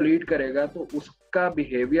कंपनी को लीड करेगा तो उसका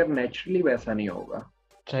बिहेवियर नेचुरली वैसा नहीं होगा,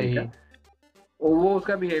 ठीक है। वो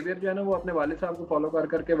उसका बिहेवियर जो है ना, वो अपने वालिद साहब को फॉलो कर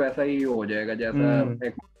करके वैसा ही हो जाएगा जैसा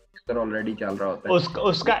एक ऑलरेडी चल रहा होता है।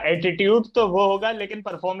 उसका एटीट्यूड तो वो होगा लेकिन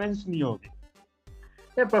परफॉर्मेंस नहीं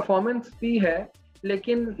होगी। परफॉर्मेंस भी है,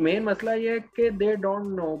 लेकिन मेन मसला ये है कि दे डोंट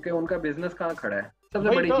नो कि उनका बिजनेस कहाँ खड़ा है।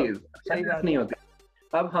 सबसे बड़ी चीज सही नहीं होती।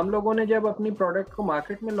 अब हम लोगों ने जब अपनी प्रोडक्ट को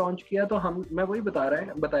मार्केट में लॉन्च किया तो मैं वही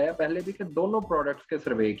बताया पहले भी कि दोनों प्रोडक्ट्स के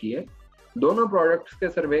सर्वे किए, दोनों प्रोडक्ट्स के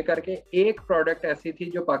सर्वे करके एक प्रोडक्ट ऐसी थी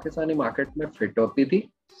जो पाकिस्तानी मार्केट में फिट होती थी,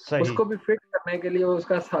 उसको भी फिट करने के लिए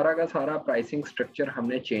उसका सारा का सारा प्राइसिंग स्ट्रक्चर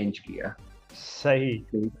हमने चेंज किया।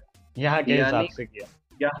 सही, यहाँ के हिसाब से किया,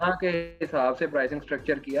 यहाँ के हिसाब से प्राइसिंग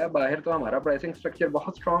स्ट्रक्चर किया। बाहर तो हमारा प्राइसिंग स्ट्रक्चर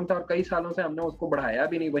बहुत स्ट्रॉन्ग था और कई सालों से हमने उसको बढ़ाया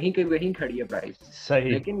भी नहीं, वहीं के वहीं खड़ी है प्राइस।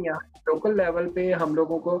 सही। लेकिन यहाँ लोकल लेवल पे हम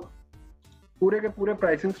लोगों को पूरे के पूरे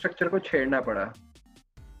प्राइसिंग स्ट्रक्चर को छेड़ना पड़ा।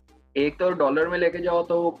 एक तो डॉलर में लेके जाओ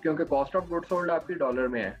तो क्योंकि कॉस्ट ऑफ गुड्स सोल्ड आपकी डॉलर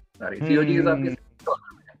में है, सारी COGs आपकी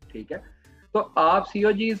डॉलर में है, ठीक है। तो आप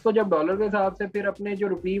COGs को जब डॉलर के हिसाब से फिर अपने जो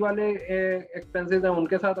रुपये वाले एक्सपेंसेस हैं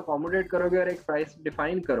उनके साथ अकोमोडेट करोगे और एक प्राइस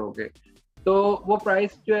डिफाइन करोगे, तो वो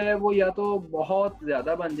प्राइस जो है वो या तो बहुत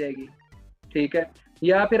ज्यादा बन जाएगी, ठीक है,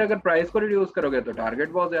 या फिर अगर प्राइस को रिड्यूस करोगे तो टारगेट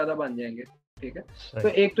बहुत ज्यादा बन जाएंगे, ठीक है। तो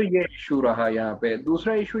एक तो ये इशू रहा यहाँ पे।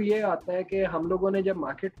 दूसरा इशू ये आता है कि हम लोगों ने जब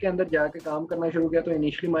मार्केट के अंदर जाके काम करना शुरू किया तो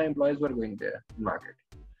initially my employees were going their market,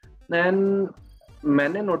 and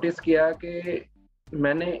मैंने नोटिस किया कि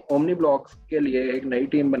मैंने ओमनी ब्लॉक्स के लिए एक नई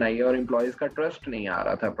टीम बनाई और एम्प्लॉयज का ट्रस्ट नहीं आ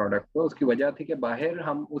रहा था प्रोडक्ट को। उसकी वजह थी कि बाहर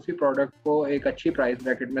हम उसी प्रोडक्ट को एक अच्छी प्राइस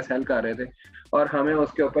ब्रैकेट में सेल कर रहे थे और हमें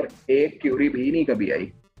उसके ऊपर एक क्यूरी भी नहीं कभी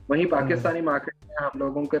आई। वहीं पाकिस्तानी मार्केट में हम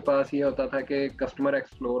लोगों के पास ये होता था कि कस्टमर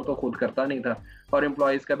एक्सप्लोर तो खुद करता नहीं था और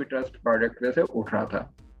एम्प्लॉयज का भी ट्रस्ट प्रोडक्ट से उठ रहा था।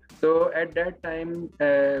 तो एट दैट टाइम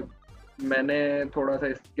मैंने थोड़ा सा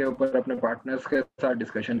इसके ऊपर अपने पार्टनर्स के साथ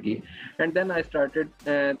डिस्कशन की and then I started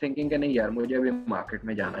thinking कि नहीं यार, मुझे अभी मार्केट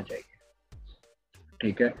में जाना चाहिए,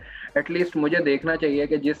 ठीक है। एटलीस्ट मुझे देखना चाहिए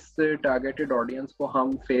कि जिस टारगेटेड ऑडियंस को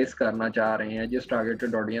हम फेस करना चाह रहे हैं, जिस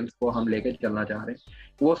टारगेटेड ऑडियंस को हम लेके चलना चाह रहे हैं,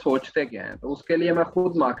 वो सोचते क्या हैं। तो उसके लिए मैं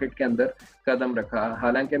खुद मार्केट के अंदर कदम रखा।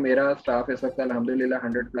 हालांकि मेरा स्टाफ इस वक्त अल्हम्दुलिल्लाह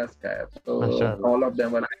 100+ का है, तो ऑल ऑफ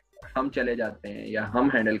देम हम चले जाते हैं या हम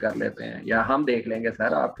हैंडल कर लेते हैं या हम देख लेंगे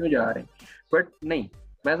सर आप क्यों जा रहे हैं, बट नहीं,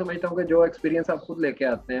 मैं समझता हूँ कि जो एक्सपीरियंस आप खुद लेके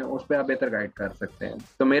आते हैं उस पर आप बेहतर गाइड कर सकते हैं।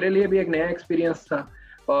 तो मेरे लिए भी एक नया एक्सपीरियंस था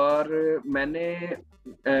और मैंने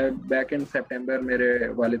बैक इन सितंबर मेरे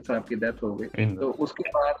वालिद साहब की डेथ हो गई, तो उसके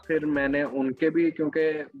बाद फिर मैंने उनके भी, क्योंकि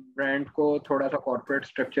ब्रांड को थोड़ा सा कॉर्पोरेट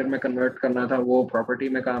स्ट्रक्चर में कन्वर्ट करना था, वो प्रॉपर्टी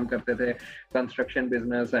में काम करते थे, construction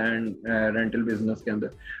business and rental business के अंदर,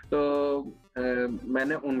 तो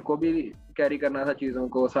मैंने उनको भी कैरी करना था चीज़ों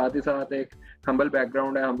को, साथ ही साथ एक हम्बल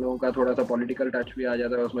बैकग्राउंड है हम लोगों का, थोड़ा सा पॉलिटिकल टच भी आ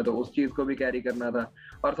जाता है उसमें, तो उस चीज़ को भी कैरी करना था,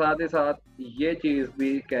 और साथ ही साथ ये चीज़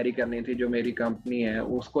भी कैरी करनी थी जो मेरी कंपनी है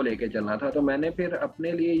उसको लेके चलना था। तो मैंने फिर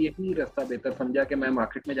अपने लिए यही रास्ता बेहतर समझा कि मैं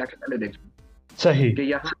मार्केट में जाके पहले देखूं सही कि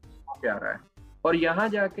यहाँ क्या रहा है, और यहाँ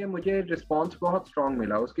जाके मुझे रिस्पॉन्स बहुत स्ट्रांग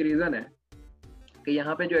मिला। उसकी रीज़न है कि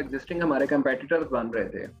यहाँ पे जो एग्जिस्टिंग हमारे कंपेटिटर्स बन रहे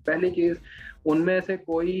थे, पहली चीज़ उनमें से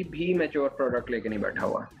कोई भी मैच्योर प्रोडक्ट लेके नहीं बैठा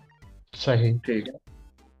हुआ। सही। ठीक है।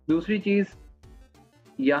 दूसरी चीज़,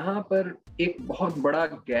 यहाँ पर एक बहुत बड़ा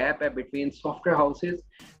गैप है between software houses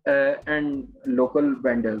and local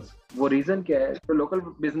vendors. वो रीज़न क्या है? तो लोकल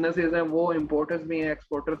बिजनेसेस हैं, वो इम्पोर्टर्स भी हैं,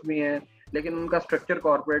 एक्सपोर्टर्स भी हैं, लेकिन उनका स्ट्रक्चर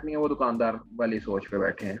कॉर्पोरेट नहीं है, वो दुकानदार वाली सोच पे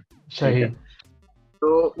बैठे हैं। सही।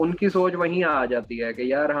 तो उनकी सोच वहीं आ जाती है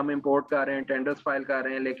कि यार हम इंपोर्ट कर रहे हैं, टेंडर्स फाइल कर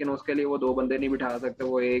रहे हैं, लेकिन उसके लिए वो 2 बंदे नहीं बिठा सकते,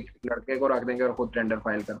 वो एक लड़के को रख देंगे और खुद टेंडर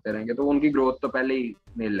फाइल करते रहेंगे, तो उनकी ग्रोथ तो पहले ही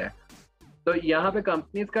नील है। तो यहाँ पे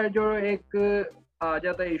कंपनीज का जो एक आ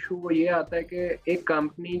जाता है इशू, वो ये आता है कि एक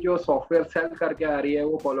कंपनी जो सॉफ्टवेयर सेल करके आ रही है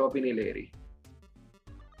वो फॉलो अप ही नहीं ले रही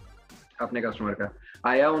अपने कस्टमर का।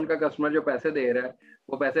 आया उनका कस्टमर जो पैसे दे रहा है,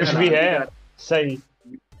 वो पैसे कुछ भी है। सही।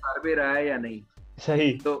 कर भी रहा है या नहीं।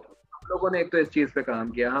 सही। तो हम लोगों ने एक तो इस चीज पे काम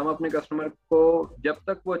किया, हम अपने कस्टमर को जब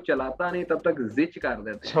तक वो चलाता नहीं तब तक जिच कर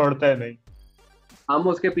देते हैं, छोड़ते नहीं, हम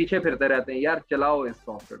उसके पीछे फिरते रहते हैं, यार चलाओ इस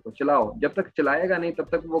सॉफ्टवेयर को, चलाओ। जब तक चलाएगा नहीं तब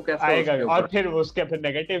तक वो कैसे आएगा, और फिर उसके फिर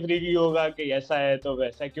नेगेटिव रिव्यू होगा कि ऐसा है तो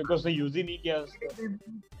वैसा है, क्योंकि उसने यूज ही नहीं किया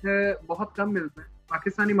उसको। बहुत कम मिलता है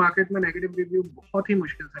पाकिस्तानी मार्केट में, नेगेटिव रिव्यू बहुत ही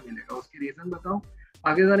मुश्किल से मिलेगा। उसकी रीजन बताऊं,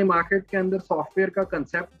 पाकिस्तानी मार्केट के अंदर सॉफ्टवेयर का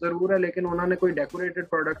कंसेप्ट जरूर है, लेकिन उन्होंने कोई डेकोरेटेड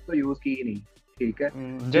प्रोडक्ट तो यूज की ही नहीं। ठीक है,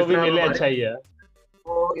 जो भी मिले अच्छा ही है,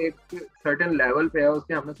 वो एक सर्टेन लेवल पे है,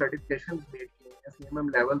 उसके हमने सर्टिफिकेशन मीट किए हैं, सीएमएम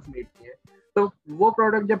लेवल्स मीट किए हैं, तो वो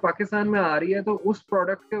प्रोडक्ट जब पाकिस्तान में आ रही है तो उस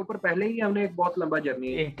प्रोडक्ट के ऊपर पहले ही हमने एक बहुत लंबा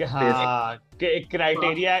जर्नी एक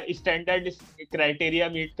क्राइटेरिया, स्टैंडर्ड क्राइटेरिया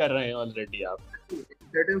मीट कर रहे हैं ऑलरेडी आप,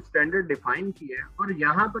 सर्टेन स्टैंडर्ड डिफाइन किया है। और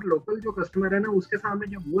यहाँ पर लोकल जो कस्टमर है ना, उसके सामने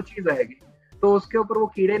जब वो चीज आएगी तो उसके ऊपर वो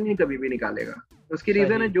कीड़े नहीं कभी भी निकालेगा। उसकी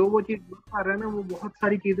रीजन है, जो वो चीज यूज कर रहा है ना, वो बहुत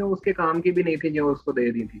सारी चीजें उसके काम की भी नहीं थी जो उसको दे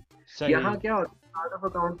दी थी। यहाँ क्या होता है, चार्ट ऑफ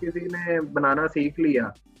अकाउंट किसी ने बनाना सीख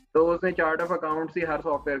लिया तो उसने chart of accounts he her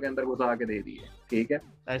software के अंदर घुसा के दे दिए। ठीक है,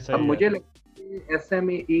 अब मुझे लगता है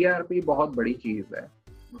एसएमई ईआरपी बहुत बड़ी चीज है।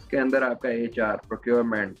 उसके अंदर आपका एचआर,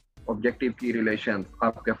 प्रोक्योरमेंट, ऑब्जेक्टिव की रिलेशंस,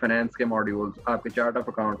 आपके फाइनेंस के मॉड्यूल्स, आपके चार्ट ऑफ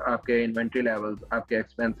अकाउंट, आपके इन्वेंट्री लेवल्स, आपके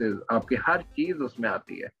एक्सपेंसेस, आपकी हर चीज उसमें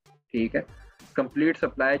आती है। ठीक है, कंप्लीट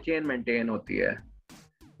सप्लाई चेन मेंटेन होती है।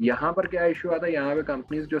 यहाँ पर क्या इशू आता है, यहाँ पे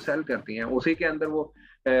कंपनीज जो सेल करती हैं उसी के अंदर वो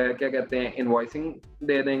क्या कहते हैं, इनवॉइसिंग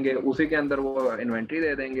दे देंगे, उसी के अंदर वो इन्वेंट्री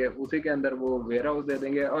दे देंगे, उसी के अंदर वो वेयर हाउस दे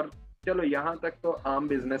देंगे। और चलो यहाँ तक तो आम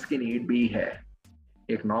बिजनेस की नीड भी है,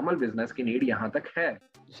 एक नॉर्मल बिजनेस की नीड यहाँ तक है,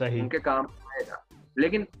 सही, उनके काम आएगा,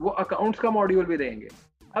 लेकिन वो अकाउंट्स का मॉड्यूल भी देंगे।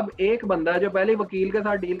 अब एक बंदा जो पहले वकील के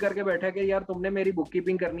साथ डील करके बैठा कि यार तुमने मेरी बुक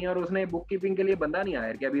कीपिंग करनी है, और उसने बुक कीपिंग के लिए बंदा नहीं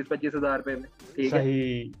हायर किया 20-25 हजार रुपए में। ठीक है,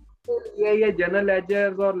 ये जनरल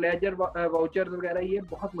लेजर्स और लेजर वाउचर्स वगैरह ये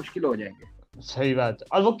बहुत मुश्किल हो जाएंगे। सही बात है।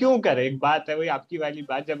 और वो क्यों करे, एक बात है वही आपकी वाली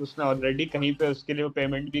बात, जब उसने ऑलरेडी कहीं पे उसके लिए वो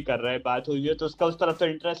पेमेंट भी कर रहा है, बात हुई है, तो उसका उस तरफ तो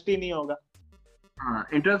इंटरेस्ट ही नहीं होगा। हाँ,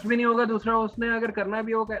 इंटरेस्ट भी नहीं होगा। दूसरा, उसने अगर करना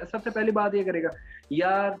भी होगा, सबसे पहली बात ये करेगा,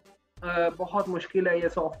 यार बहुत मुश्किल है ये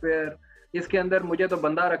सॉफ्टवेयर, इसके अंदर मुझे तो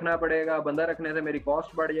बंदा रखना पड़ेगा, बंदा रखने से मेरी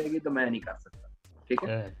कॉस्ट बढ़ जाएगी, तो मैं नहीं कर सकता। ठीक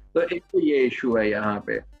है, तो एक तो ये इशू है यहाँ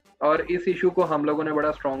पे, और इस इशू को हम लोगों ने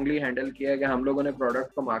बड़ा स्ट्रांगली हैंडल किया कि हम लोगों ने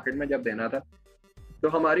प्रोडक्ट को मार्केट में जब देना था, तो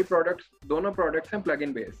हमारी प्रोडक्ट्स, दोनों प्रोडक्ट्स हैं प्लग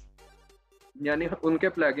इन बेस, यानी उनके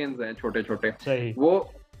प्लग इन्स हैं छोटे छोटे, वो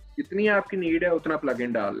जितनी आपकी नीड है उतना प्लग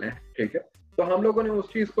इन डाल लें। ठीक है, तो हम लोगों ने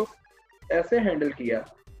उस चीज को ऐसे हैंडल किया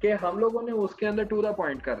कि हम लोगों ने उसके अंदर टू द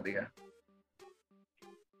पॉइंट कर दिया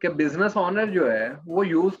कि बिजनेस ओनर जो है वो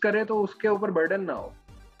यूज करे तो उसके ऊपर बर्डन ना हो।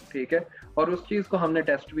 ठीक है, और उस चीज को हमने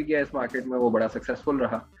टेस्ट भी किया इस मार्केट में, वो बड़ा सक्सेसफुल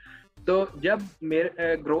रहा। तो जब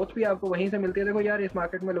मेरे ग्रोथ भी आपको वहीं से मिलती है। देखो यार, इस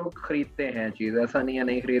मार्केट में लोग खरीदते हैं चीज, ऐसा नहीं है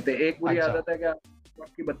नहीं खरीदते। एक बुरी आदत है कि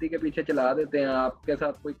आपकी बत्ती के पीछे चला देते हैं, आपके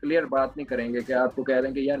साथ कोई क्लियर बात नहीं करेंगे कि आपको कह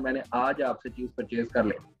देंगे यार मैंने आज आपसे चीज परचेज कर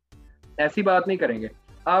ले, ऐसी बात नहीं करेंगे।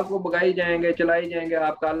 आपको भगाई जाएंगे, चलाई जाएंगे,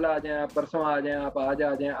 आप कल आ जाएं, आप परसों आ जाएं, आप आज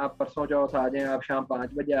आ जाएं, आप परसों चौथ आ जाएं, आप शाम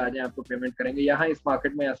 5 बजे आ जाएं, आपको पेमेंट करेंगे। यहाँ इस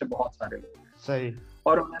मार्केट में ऐसे बहुत सारे लोग हैं। सही,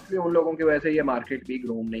 और ऑनेस्टली उन लोगों की वजह से ये मार्केट भी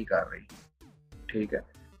ग्रूम नहीं कर रही। ठीक है,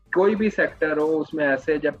 कोई भी सेक्टर हो उसमें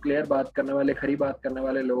ऐसे जब क्लियर बात करने वाले, खरी बात करने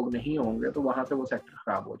वाले लोग नहीं होंगे तो वहां से वो सेक्टर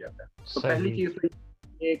खराब हो जाता है। तो पहली चीज तो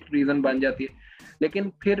एक रीजन बन जाती है।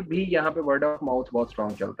 लेकिन फिर भी यहाँ पे वर्ड ऑफ माउथ बहुत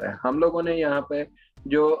स्ट्रांग चलता है। हम लोगों ने यहाँ पे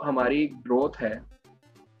जो हमारी ग्रोथ है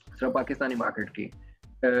सिर्फ पाकिस्तानी मार्केट की,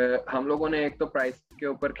 हम लोगों ने एक तो प्राइस के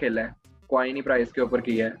ऊपर खेला है, क्वाइनी प्राइस के ऊपर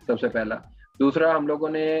किया है सबसे पहला। दूसरा, हम लोगों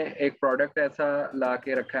ने एक प्रोडक्ट ऐसा ला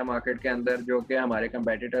के रखा है मार्केट के अंदर जो कि हमारे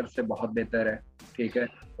कंपेटिटर से बहुत बेहतर है, ठीक है,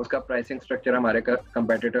 उसका प्राइसिंग स्ट्रक्चर हमारे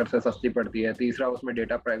कंपेटिटर से सस्ती पड़ती है। तीसरा, उसमें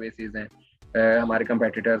डेटा प्राइवेसीज हैं, हमारे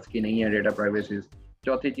कंपेटिटर्स की नहीं है डेटा प्राइवेसीज।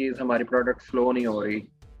 चौथी चीज़, हमारी प्रोडक्ट स्लो नहीं हो रही,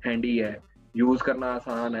 हैंडी है, यूज़ करना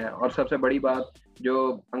आसान है, और सबसे बड़ी बात, जो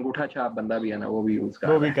अंगूठा छाप बंदा भी है ना वो भी यूज़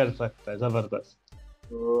कर सकता है। जबरदस्त।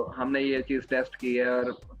 तो हमने ये चीज़ टेस्ट की है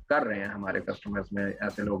और कर रहे हैं हमारे कस्टमर्स में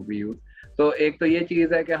ऐसे लोग भी यूज़। तो एक तो ये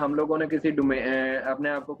चीज़ है कि हम लोगों ने किसी अपने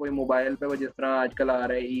आप को कोई मोबाइल पे वो जिस तरह आजकल आ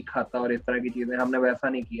रहा है ई खाता और इस तरह की चीज़ें, हमने वैसा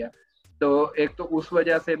नहीं किया। तो एक तो उस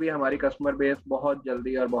वजह से भी हमारी कस्टमर बेस बहुत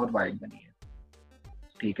जल्दी और बहुत वाइड बनी है,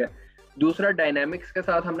 ठीक है। दूसरा, डायनेमिक्स के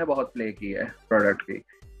साथ हमने बहुत प्ले की है प्रोडक्ट की।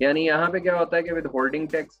 यानी यहाँ पे क्या होता है कि विद होल्डिंग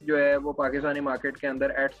टैक्स जो है वो पाकिस्तानी मार्केट के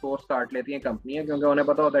अंदर एट सोर्स काट लेती है कंपनियां, क्योंकि उन्हें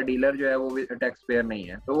पता होता है डीलर जो है वो टैक्स पेयर नहीं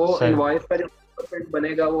है, तो वो इनवॉइस का जो परसेंट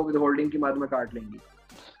बनेगा वो विद होल्डिंग की मद में काट लेंगी।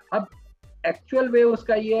 अब एक्चुअल वे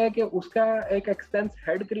उसका ये है कि उसका एक एक्सपेंस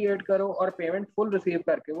हेड क्रिएट करो और पेमेंट फुल रिसीव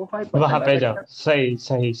करके वो 5% वहां पे जाओ। सही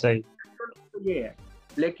सही सही, तो ये है।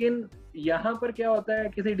 लेकिन यहाँ पर क्या होता है,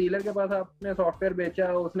 किसी डीलर के पास आपने सॉफ्टवेयर बेचा,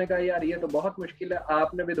 उसने कहा यार ये तो बहुत मुश्किल है,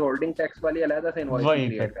 आपने विद होल्डिंग टैक्स वाली अलग से इनवॉइस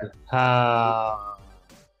क्रिएट कर। हाँ,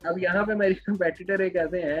 अब यहाँ पे मेरे कंपेटिटर एक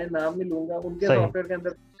ऐसे हैं, नाम नहीं लूंगा, उनके सॉफ्टवेयर के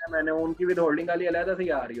अंदर मैंने उनकी विद होल्डिंग वाली अलग से ही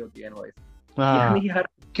आ रही होती है इनवॉइस। यानी यार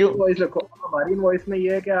क्यों इनवॉइस रखो। हमारी इनवॉइस में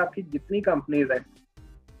ये है कि आपकी जितनी कंपनीज है,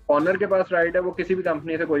 ऑनर के पास राइट है वो किसी भी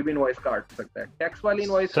कंपनी से कोई भी इनवॉइस काट सकता है। टैक्स वाली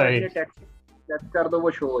इनवॉइस टैक्स कर दो वो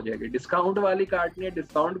शो हो जाएगी, डिस्काउंट वाली काटनी है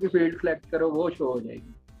डिस्काउंट की फील्ड सेलेक्ट करो वो शो हो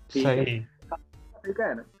जाएगी, ठीक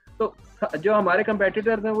है ना। तो जो हमारे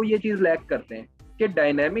कंपेटिटर्स हैं वो ये चीज लैक करते हैं कि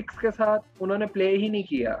डायनेमिक्स के साथ उन्होंने प्ले ही नहीं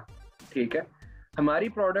किया, ठीक है। हमारी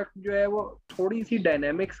प्रोडक्ट जो है वो थोड़ी सी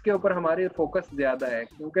डायनेमिक्स के ऊपर हमारे फोकस ज्यादा है,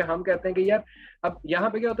 क्योंकि हम कहते हैं कि यार अब यहाँ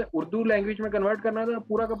पे क्या होता है, उर्दू लैंग्वेज में कन्वर्ट करना तो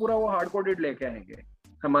पूरा का पूरा वो हार्ड कोडेड लेके आएंगे।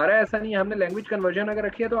 हमारा ऐसा नहीं है, हमने लैंग्वेज कन्वर्जन अगर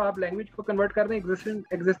रखी है तो आप लैंग्वेज को कन्वर्ट कर दें,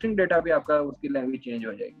 एग्जिस्टिंग डेटा पे आपका उसकी लैंग्वेज चेंज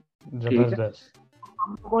हो जाएगी, ठीक है।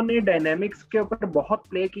 हम लोगों ने डायनेमिक्स के ऊपर बहुत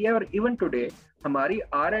प्ले किया और इवन टुडे हमारी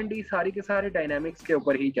R&D सारी के सारे डायनेमिक्स के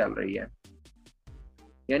ऊपर ही चल रही है।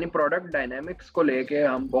 यानी प्रोडक्ट डायनेमिक्स को लेके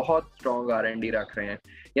हम बहुत स्ट्रॉन्ग R&D रख रहे हैं।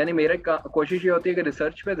 यानी मेरे कोशिश ये होती है कि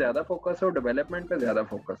रिसर्च पे ज्यादा फोकस हो, डेवलपमेंट पे ज्यादा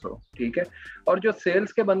फोकस हो, ठीक है। और जो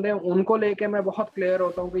सेल्स के बंदे हैं उनको लेके मैं बहुत क्लियर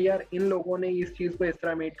होता हूँ कि यार इन लोगों ने इस चीज को इस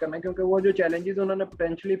तरह मीट करना है, क्योंकि वो जो चैलेंजेस उन्होंने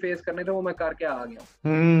पोटेंशियली फेस करने थे वो मैं करके आ गया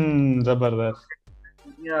हूँ। जबरदस्त।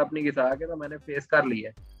 अपनी घिसा के तो मैंने फेस कर ली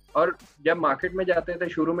है। और जब मार्केट में जाते थे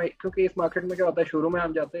शुरू में, क्योंकि इस मार्केट में क्या होता है, शुरू में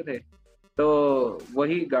हम जाते थे तो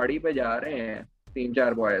वही गाड़ी पे जा रहे हैं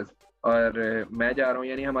 3-4 बॉयज और मैं जा रहा हूँ,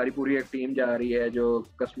 यानी हमारी पूरी एक टीम जा रही है, जो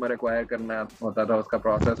कस्टमर एक्वायर करना होता था उसका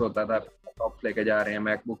प्रोसेस होता था, लैपटॉप्स लेके जा रहे हैं,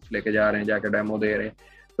 मैकबुक्स लेके जा रहे हैं, जाके डेमो दे रहे हैं।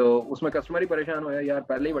 तो उसमें कस्टमर ही परेशान होया, यार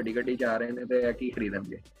पहले ही बड़ी गड्डी जा रहे हैं तो एक ही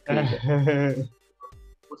खरीदेंगे, ठीक है।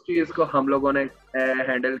 उस चीज को हम लोगों ने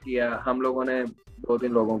हैंडल किया। हम लोगों ने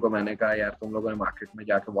 2-3 लोगों को मैंने कहा यार तुम लोगों ने मार्केट में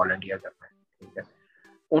जाके वॉलंटियर करना है, ठीक है।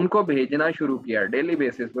 उनको भेजना शुरू किया डेली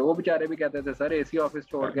बेसिस पे। वो बेचारे भी कहते थे सर एसी ऑफिस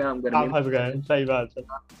छोड़ के हम गर्मी में गए। सही बात है,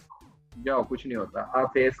 जाओ कुछ नहीं होता,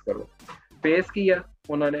 आप फेस करो। फेस किया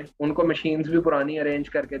उन्होंने, उनको मशीन्स भी पुरानी अरेंज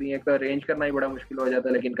करके दी। एक तो अरेंज करना ही बड़ा मुश्किल हो जाता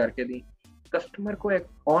है, लेकिन करके दी। कस्टमर को एक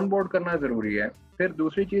ऑन बोर्ड करना जरूरी है। फिर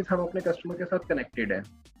दूसरी चीज, हम अपने कस्टमर के साथ कनेक्टेड है।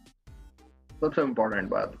 सबसे इम्पोर्टेंट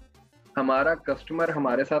बात, हमारा कस्टमर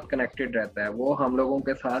हमारे साथ कनेक्टेड रहता है, वो हम लोगों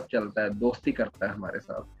के साथ चलता है, दोस्ती करता है हमारे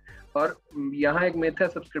साथ। और यहाँ एक मिथ है,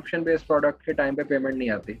 सब्सक्रिप्शन बेस्ड प्रोडक्ट के टाइम पे पेमेंट नहीं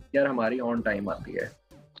आती। यार हमारी ऑन टाइम आती है।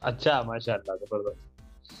 अच्छा, माशाल्लाह,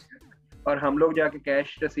 जबरदस्त। और हम लोग जाके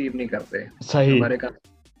कैश रिसीव नहीं करते। सही, हमारे का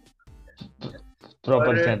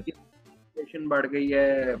प्रॉपर बढ़ गई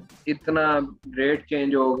है, इतना रेट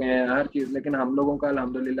चेंज हो गए हैं हर चीज, लेकिन हम लोगों का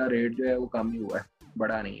अल्हम्दुलिल्लाह रेट जो है वो कम ही हुआ है,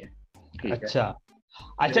 बढ़ा नहीं है, ठीक अच्छा है।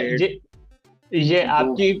 अच्छा, ये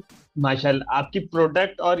आपकी माशाल्लाह आपकी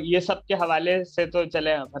प्रोडक्ट और ये सब के हवाले से तो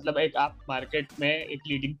चले, मतलब एक आप मार्केट में एक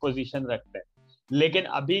लीडिंग पोजीशन रखते हैं, लेकिन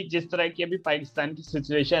अभी जिस तरह की अभी पाकिस्तान की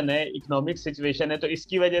सिचुएशन है, इकोनॉमिक सिचुएशन है, तो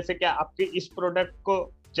इसकी वजह से क्या आपके इस प्रोडक्ट को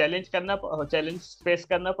चैलेंज फेस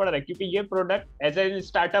करना पड़ रहा है? क्योंकि ये प्रोडक्ट एज ए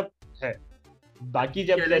स्टार्टअप है, बाकी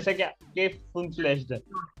जब जैसे क्या के फुल फ्लेश्ड है।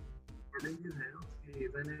 चैलेंजेस है, उसके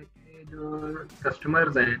रीजन है कि जो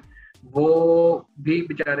कस्टमर्स हैं वो भी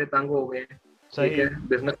बेचारे तंग हो गए हैं, ठीक है,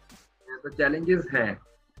 बिजनेस तो चैलेंजेस हैं।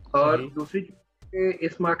 और दूसरी चीज,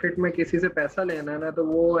 इस मार्केट में किसी से पैसा लेना ना, तो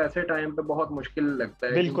वो ऐसे टाइम पे बहुत मुश्किल लगता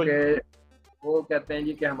है, क्योंकि वो कहते हैं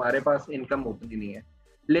जी कि हमारे पास इनकम उतनी नहीं है।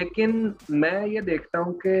 लेकिन मैं ये देखता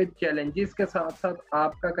हूँ कि चैलेंजेस के साथ साथ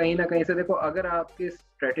आपका कहीं ना कहीं से, देखो अगर आपकी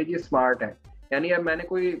स्ट्रेटेजी स्मार्ट है, यानी अब मैंने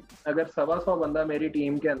कोई अगर 125 बंदा मेरी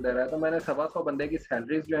टीम के अंदर है, तो मैंने 125 बंदे की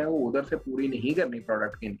सैलरीज जो है वो उधर से पूरी नहीं करनी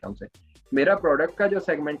प्रोडक्ट की इनकम से। मेरा प्रोडक्ट का जो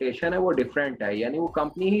सेगमेंटेशन है वो डिफरेंट है, यानी वो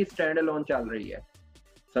कंपनी ही स्टैंड अलोन चल रही है,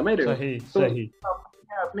 समझ रहे हो?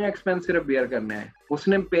 तो अपने एक्सपेंस सिर्फ बियर करने हैं,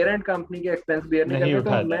 उसने पेरेंट कंपनी के एक्सपेंस बियर नहीं करने।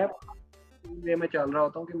 तो मैं वे में चल रहा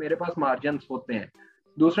होता हूँ कि मेरे पास मार्जिन होते हैं।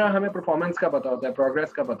 दूसरा, हमें परफॉर्मेंस का पता होता है,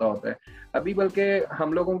 प्रोग्रेस का पता होता है। अभी बल्कि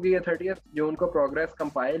हम लोगों की ये 30 जून को प्रोग्रेस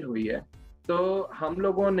कंपाइल हुई है, तो हम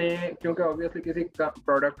लोगों ने, क्योंकि ऑब्वियसली किसी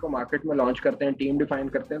प्रोडक्ट को मार्केट में लॉन्च करते हैं, टीम डिफाइन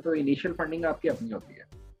करते हैं, तो इनिशियल फंडिंग आपकी अपनी होती है।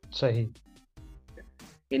 सही।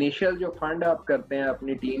 इनिशियल जो फंड आप करते हैं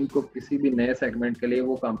अपनी टीम को किसी भी नए सेगमेंट के लिए,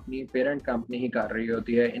 वो कंपनी, पेरेंट कंपनी ही कर रही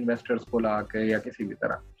होती है, इन्वेस्टर्स को ला के या किसी भी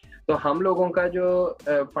तरह। तो हम लोगों का जो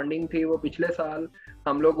फंडिंग थी वो पिछले साल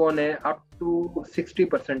हम लोगों ने अप टू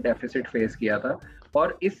 60% डेफिसिट फेस किया था,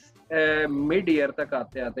 और इस मिड ईयर तक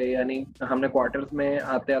आते आते, यानी हमने क्वार्टर्स में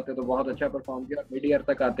आते आते तो बहुत अच्छा परफॉर्म किया, मिड ईयर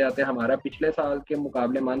तक आते आते हमारा पिछले साल के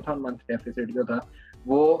मुकाबले मंथ ऑन मंथ डेफिसिट जो था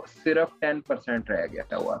वो सिर्फ 10% रह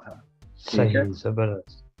गया हुआ था। ठीक है,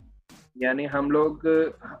 जबरदस्त। यानी हम लोग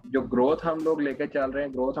जो ग्रोथ हम लोग लेके चल रहे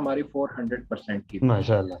हैं, ग्रोथ हमारी 400% की,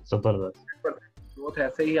 माशाल्लाह, जबरदस्त ग्रोथ।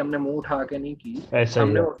 ऐसे ही हमने मुंह उठा के नहीं की, ऐसा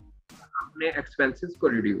हमने अपने एक्सपेंसेस को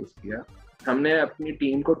रिड्यूस किया, हमने अपनी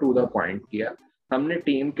टीम को टू द पॉइंट किया, हमने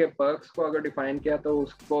टीम के पर्क्स को अगर डिफाइन किया तो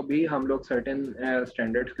उसको भी हम लोग सर्टेन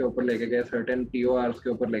स्टैंडर्ड्स के ऊपर लेके गए, सर्टेन टीओआरस के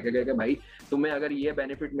ऊपर लेके गए कि भाई तुम्हें अगर ये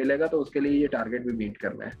बेनिफिट मिलेगा तो उसके लिए ये टारगेट भी मीट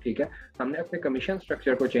करना है। ठीक है, हमने अपने कमीशन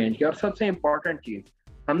स्ट्रक्चर को चेंज किया, और सबसे इंपॉर्टेंट चीज,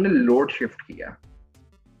 हमने लोड शिफ्ट किया,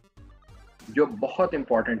 जो बहुत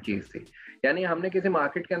इंपॉर्टेंट चीज थी। यानी हमने किसी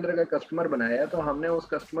मार्केट के अंदर अगर कस्टमर बनाया तो हमने उस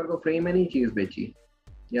कस्टमर को फ्री में नहीं चीज बेची।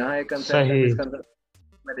 यहाँ एक कंसेप्ट है, इसका अंदर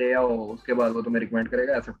में दे आओ उसके बाद वो तुम्हें रिकमेंड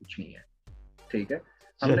करेगा, ऐसा कुछ नहीं है। ठीक है,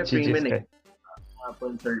 हमने फ्री में नहीं, आपको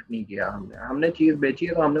इंसल्ट नहीं किया, हमने चीज बेची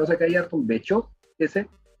है तो हमने उसे कहा यार तुम बेचो इसे,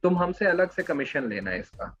 तुम हमसे अलग से कमीशन लेना है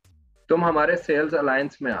इसका, तुम हमारे सेल्स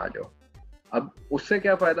अलायंस में आ जाओ। अब उससे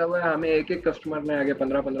क्या फायदा हुआ है, हमें एक एक कस्टमर ने आगे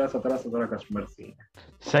 15 17 कस्टमर दिए।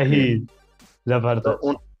 सही, जबरदस्त। तो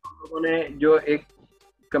उन लोगों ने जो एक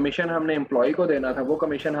कमीशन हमने एम्प्लॉय को देना था वो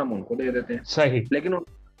कमीशन हम उनको दे देते हैं। सही, लेकिन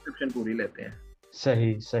उनको सब्सक्रिप्शन पूरी लेते हैं।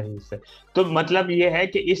 सही सही सही। तो मतलब ये है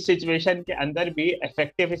कि इस सिचुएशन के अंदर भी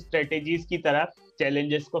इफेक्टिव स्ट्रेटेजीज की तरफ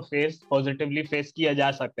चैलेंजेस को पॉजिटिवली फेस किया जा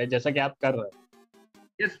सकता है, जैसा कि आप कर रहे हैं।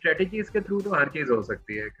 ये स्ट्रेटेजीज के थ्रू तो हर चीज हो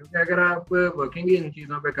सकती है, क्योंकि अगर आप वर्किंग इन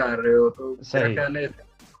चीजों पे कर रहे हो तो मेरा ख्याल है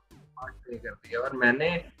प्ले करती है। और मैंने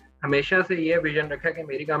हमेशा से ये विजन रखा कि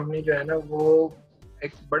मेरी कंपनी जो है ना वो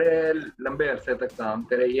एक बड़े लंबे अरसे तक काम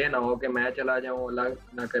करे। ये ना हो कि मैं चला जाऊं, अल्लाह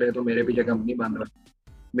ना करे तो मेरे पीछे कंपनी बंद रहे,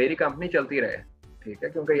 मेरी कंपनी चलती रहे। ठीक है,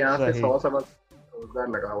 क्योंकि यहाँ से 100 रोजगार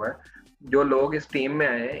लगा हुआ है। जो लोग इस टीम में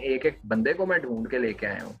आए हैं, एक एक बंदे को मैं ढूंढ के लेके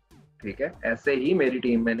आया हूँ। ठीक है, ऐसे ही मेरी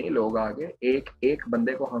टीम में नहीं, लोग आगे एक एक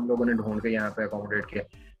बंदे को हम लोगों ने ढूंढ के यहाँ पे अकोमोडेट किया।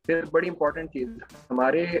 फिर बड़ी इंपॉर्टेंट चीज,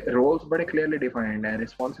 हमारे रोल्स बड़े क्लियरली डिफाइंड है,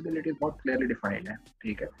 रिस्पॉन्सिबिलिटीज बहुत क्लियरली डिफाइंड है।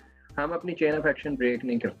 ठीक है, हम अपनी चेन ऑफ एक्शन ब्रेक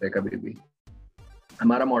नहीं करते कभी भी,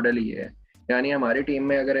 हमारा मॉडल ही है। यानी हमारी टीम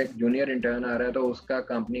में अगर एक जूनियर इंटर्न आ रहा है तो उसका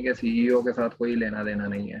कंपनी के सीईओ के साथ कोई लेना देना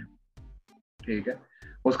नहीं है। ठीक है,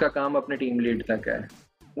 उसका काम अपने टीम लीड तक है,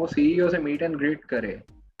 वो सीईओ से मीट एंड ग्रीट करे।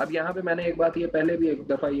 अब यहाँ पे मैंने एक बात ये पहले भी एक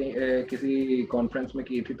दफा ये किसी कॉन्फ्रेंस में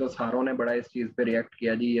की थी, तो सारों ने बड़ा इस चीज पे रिएक्ट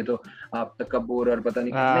किया, जी ये तो आप तकब्बुर और पता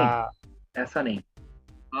नहीं नहीं, ऐसा नहीं।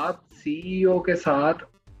 आप सीईओ के साथ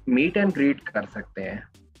मीट एंड ग्रीट कर सकते हैं,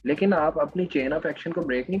 लेकिन आप अपनी चेन ऑफ एक्शन को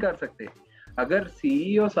ब्रेक नहीं कर सकते। अगर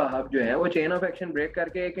सीईओ साहब जो है वो चेन ऑफ एक्शन ब्रेक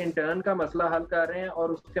करके एक इंटर्न का मसला हल कर रहे हैं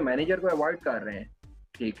और उसके मैनेजर को अवॉइड कर रहे हैं,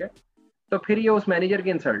 ठीक है, तो फिर ये उस मैनेजर की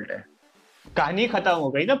इंसल्ट है, कहानी खत्म हो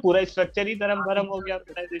गई ना, पूरा स्ट्रक्चर ही धर्म हो गया,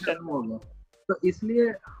 ऑर्गेनाइजेशन हो गया। तो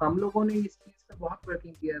इसलिए हम लोगों ने इस चीज पे बहुत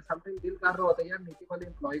वर्किंग किया है। समटाइम दिल कर रहा होता है यार, नीचे वाले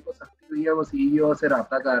एम्प्लॉय को सख्ती हुई है, वो सीईओ से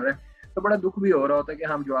राब्ता कर रहे हैं, तो बड़ा दुख भी हो रहा होता है कि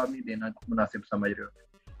हम जवाब नहीं देना मुनासिब समझ रहे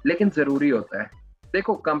होते, लेकिन जरूरी होता है।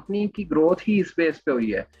 देखो, कंपनी की ग्रोथ ही इस बेस पे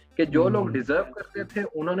हुई है कि जो लोग डिजर्व करते थे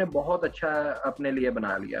उन्होंने बहुत अच्छा अपने लिए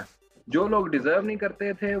बना लिया, जो लोग डिजर्व नहीं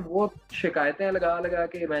करते थे वो शिकायतें लगा लगा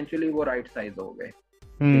के इवेंचुअली वो राइट साइज हो गए।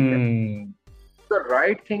 तो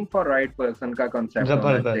right thing for right person का कॉन्सेप्ट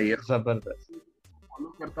होना चाहिए। जबरदस्त फॉलो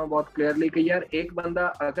करता हूँ बहुत क्लियरली कि यार एक बंदा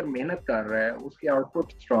अगर मेहनत कर रहा है, उसकी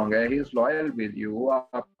आउटपुट स्ट्रांग है, he is loyal with you,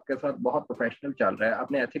 आपके साथ बहुत प्रोफेशनल चल रहा है,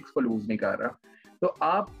 अपने एथिक्स को लूज नहीं कर रहा, तो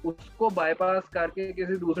आप उसको बाईपास करके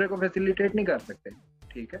किसी दूसरे को फैसिलिटेट नहीं कर सकते।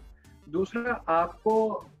 ठीक है, दूसरा,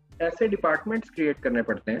 आपको ऐसे डिपार्टमेंट्स क्रिएट करने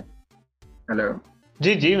पड़ते हैं। हेलो।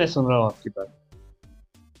 जी जी, मैं सुन रहा हूँ आपकी बात।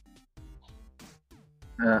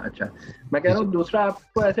 अच्छा, मैं कह जी रहा जी। हूँ दूसरा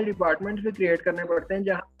आपको ऐसे डिपार्टमेंट्स भी क्रिएट करने पड़ते हैं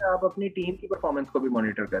जहाँ पे आप अपनी टीम की परफॉर्मेंस को भी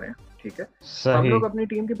मॉनिटर करें। ठीक है, हम सही। लोग अपनी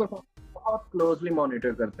टीम की परफॉर्मेंस बहुत क्लोजली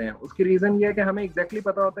मॉनिटर करते हैं। उसकी रीजन ये है कि हमें एग्जैक्टली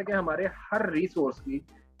पता होता है कि हमारे हर रिसोर्स की,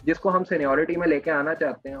 जिसको हम सीनियोरिटी में लेके आना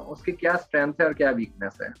चाहते हैं, उसकी क्या स्ट्रेंथ है और क्या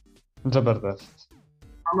वीकनेस है। जबरदस्त।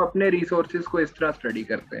 हम अपने रिसोर्सेज को इस तरह स्टडी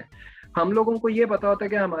करते हैं। हम लोगों को ये पता होता है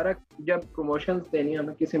कि हमारा जब प्रमोशंस देनी है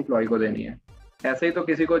हमें किस एम्प्लॉय को देनी है। ऐसे ही तो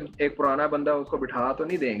किसी को एक पुराना बंदा उसको बिठा तो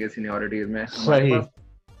नहीं देंगे सीनियोरिटीज में। हमारे सही। पास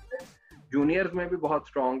जूनियर्स में भी बहुत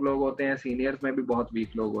स्ट्रांग लोग होते हैं, सीनियर्स में भी बहुत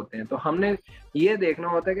वीक लोग होते हैं। तो हमने ये देखना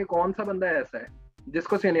होता है कि कौन सा बंदा ऐसा है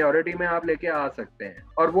जिसको सीनियोरिटी में आप लेके आ सकते हैं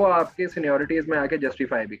और वो आपके सीनियोरिटीज में आके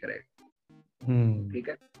जस्टिफाई भी करेगा। ठीक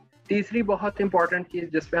है। तीसरी बहुत इंपॉर्टेंट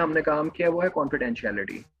चीज जिस पे हमने काम किया वो है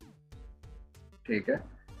कॉन्फिडेंशियलिटी। ठीक है,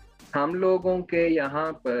 हम लोगों के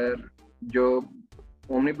यहाँ पर जो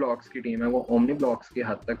ओमनी ब्लॉक्स की टीम है वो ओमनी ब्लॉक्स की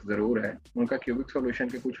हद तक जरूर है, उनका क्यूबिक सॉल्यूशन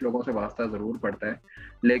के कुछ लोगों से वास्ता जरूर पड़ता है,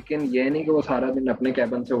 लेकिन ये नहीं कि वो सारा दिन अपने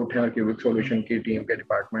कैबिन से उठे और क्यूबिक सॉल्यूशन की टीम के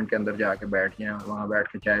डिपार्टमेंट के अंदर जाके बैठ जाएं और वहाँ बैठ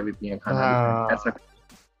के चाय भी पिए, खाना भी खाएं। ऐसा हाँ।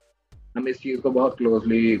 हम इस चीज को बहुत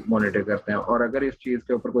क्लोजली मॉनिटर करते हैं और अगर इस चीज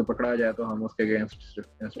के ऊपर कोई पकड़ा जाए तो हम उसके अगेंस्ट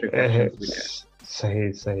स्ट्रिक्ट एह, एक्शंस भी लें।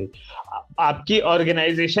 सही सही। आपकी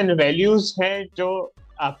ऑर्गेनाइजेशन वैल्यूज हैं जो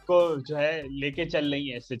आपको जो है लेके चल रही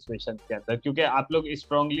है सिचुएशन के अंदर, क्योंकि आप लोग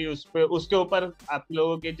स्ट्रांगली उस पे, उसके ऊपर आप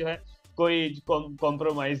लोगों के जो है कोई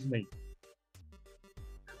कॉम्प्रोमाइज नहीं।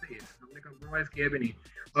 हमने कॉम्प्रोमाइज किया भी नहीं।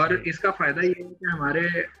 और इसका फायदा ये है कि हमारे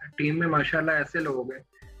टीम में माशाल्लाह ऐसे लोग हैं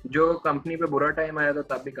जो कंपनी पे बुरा टाइम आया तो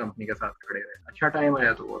तब भी कंपनी के साथ खड़े रहे, अच्छा टाइम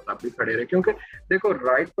आया तो वो तब भी खड़े रहे। क्योंकि देखो,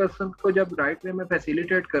 राइट पर्सन को जब राइट वे में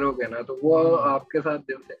फैसिलिटेट करोगे ना तो वो आपके साथ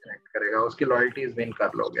दिल से कनेक्ट करेगा, उसकी लॉयल्टीज विन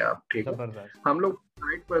कर लोगे आप। ठीक है, जबरदस्त। हम लोग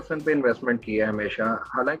राइट पर्सन पे इन्वेस्टमेंट किया है हमेशा।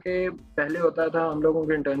 हालांकि पहले होता था हम लोगों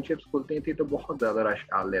की इंटर्नशिप्स खुलती थी तो बहुत ज्यादा रश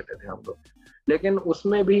डाल देते थे हम लोग, लेकिन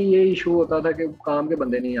उसमें भी ये इशू होता था कि काम के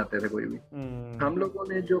बंदे नहीं आते थे कोई भी। हम लोगों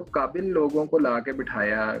ने जो काबिल लोगों को ला के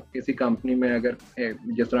बिठाया किसी कंपनी में, अगर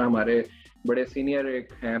जिस तरह हमारे बड़े सीनियर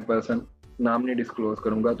एक हैं पर्सन, नाम नहीं डिस्क्लोज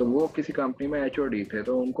करूंगा, तो वो किसी कंपनी में एचओडी थे,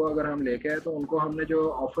 तो उनको अगर हम लेके आए तो उनको हमने जो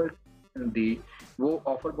ऑफर दी वो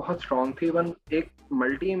ऑफर बहुत स्ट्रांग थी। इवन एक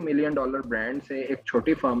 $multi-million ब्रांड से एक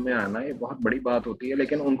छोटी फर्म में आना ये बहुत बड़ी बात होती है,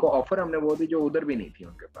 लेकिन उनको ऑफर हमने वो दी जो उधर भी नहीं थी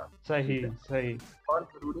उनके पास। सही सही। और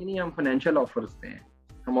जरूरी नहीं हम फाइनेंशियल ऑफर्स दें,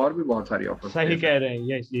 हम और भी बहुत सारी ऑफर्स सही कह रहे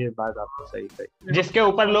हैं, ये बात आपको सही सही, जिसके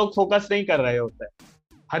ऊपर लोग फोकस नहीं कर रहे होते,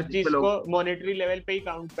 हर चीज को मॉनेटरी लेवल पे ही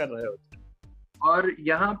काउंट कर रहे होते हैं। और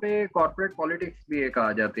यहाँ पे कॉर्पोरेट पॉलिटिक्स भी एक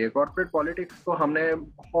आ जाती है। कॉर्पोरेट पॉलिटिक्स को हमने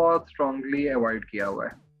बहुत स्ट्रांगली अवॉइड किया हुआ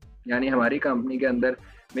है। यानी हमारी कंपनी के अंदर,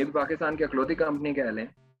 मे भी पाकिस्तान की अखलौती कंपनी कह लें,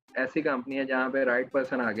 ऐसी कंपनी है जहाँ पे राइट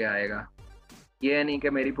पर्सन आगे आएगा। ये नहीं कि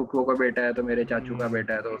मेरी फुफू का बेटा है तो मेरे चाचू का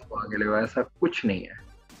बेटा है तो उसको आगे ले, ऐसा कुछ नहीं है।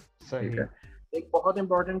 ठीक है, एक बहुत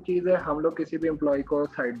इंपॉर्टेंट चीज है, हम लोग किसी भी एम्प्लॉय को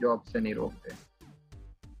साइड जॉब से नहीं रोकते।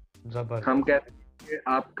 हम कहते हैं कि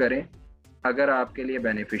आप करें अगर आपके लिए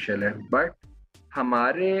बेनिफिशियल है, बट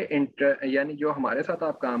हमारे यानी जो हमारे साथ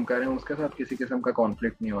आप काम कर रहे हैं उसके साथ किसी किस्म का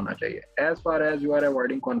कॉन्फ्लिक्ट नहीं होना चाहिए, as far as you are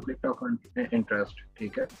avoiding conflict of interest.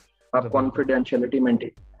 ठीक है, आप कॉन्फिडेंशियलिटी मेंटेन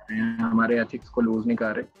कर रहे हैं, हमारे एथिक्स को लूज नहीं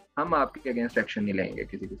कर रहे, हम आपके अगेंस्ट एक्शन नहीं लेंगे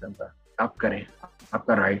किसी किस्म का, आप करें,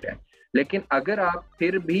 आपका राइट है। लेकिन अगर आप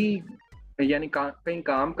फिर भी यानी कहीं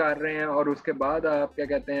काम कर रहे हैं और उसके बाद आप क्या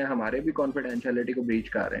कहते हैं हमारे भी कॉन्फिडेंशियलिटी को ब्रीच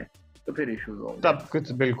कर रहे हैं तो फिर इश्यूज होंगे। तब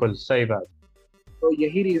कुछ बिल्कुल सही बात। तो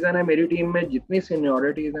यही रीजन है मेरी टीम में जितनी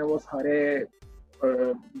सीनियोरिटीज हैं वो सारे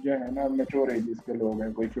जो है ना मैच्योर एजेस के लोग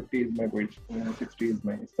हैं, कोई 50s में कोई 60s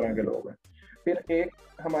में, इस तरह के लोग हैं। फिर एक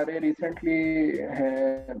हमारे रिसेंटली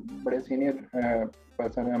हैं बड़े सीनियर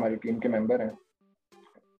पर्सन है, हमारी टीम के मेंबर हैं,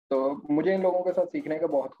 तो मुझे इन लोगों के साथ सीखने का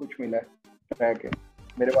बहुत कुछ मिला है रह के।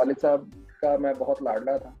 मेरे वालिद साहब का मैं बहुत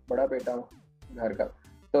लाडला था, बड़ा बेटा हूँ घर का,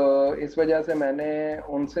 तो इस वजह से मैंने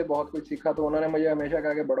उनसे बहुत कुछ सीखा। तो उन्होंने मुझे हमेशा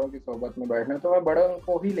कहा कि बड़ों की सोहबत में बैठना, तो मैं बड़ों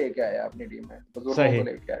को ही लेके आया अपनी टीम में, बुजुर्गों को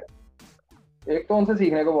लेके आया। एक तो उनसे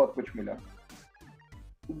सीखने को बहुत कुछ मिला,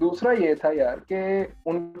 दूसरा ये था यार कि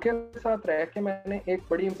उनके साथ रह के मैंने एक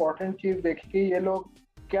बड़ी इंपॉर्टेंट चीज देखी कि ये लोग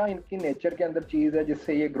क्या, इनकी नेचर के अंदर चीज है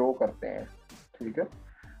जिससे ये ग्रो करते हैं। ठीक है,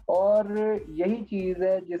 और यही चीज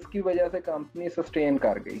है जिसकी वजह से कंपनी सस्टेन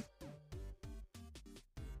कर गई,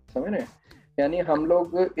 समझ रहे? यानी हम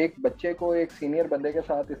लोग एक बच्चे को एक सीनियर बंदे के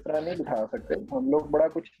साथ इस तरह नहीं बिठा सकते, हम लोग बड़ा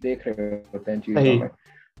कुछ देख रहे होते हैं चीजों में।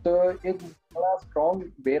 तो एक बड़ा स्ट्रॉन्ग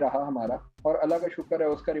वे रहा हमारा, और अल्लाह का शुक्र है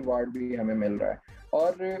उसका रिवार्ड भी हमें मिल रहा है।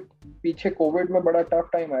 और पीछे कोविड में बड़ा टफ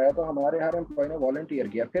टाइम आया तो हमारे हर एम्प्लॉय ने वॉलंटियर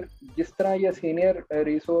किया। फिर जिस तरह ये सीनियर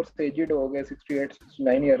रिसोर्स एजिड हो गए,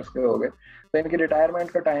 68-69 ईयर्स के हो गए, तो इनकी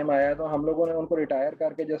रिटायरमेंट का टाइम आया तो हम लोगों ने उनको रिटायर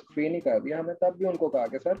करके जस्ट फ्री नहीं कर दिया, हमने तब भी उनको कहा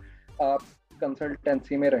कि सर आप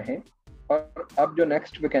कंसल्टेंसी में रहें, और अब जो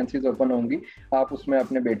नेक्स्ट वैकेंसीज ओपन होंगी आप उसमें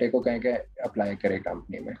अपने बेटे को कहीं के अप्लाई करें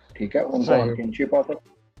कंपनी में, ठीक है। उनको हम किनशिप ऑफर,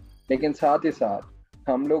 लेकिन साथ ही साथ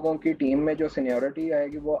हम लोगों की टीम में जो सीनियोरिटी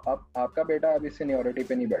आएगी वो अब आपका बेटा अब इस सीनियोरिटी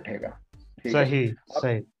पे नहीं बैठेगा, ठीक है। सही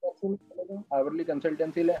सही। आवरली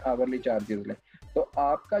कंसल्टेंसी लें, आवरली चार्जेस लें, तो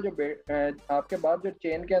आपका जो आपके बाद जो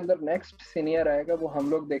चेन के अंदर नेक्स्ट सीनियर आएगा वो हम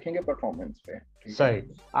लोग देखेंगे परफॉर्मेंस पे, सही।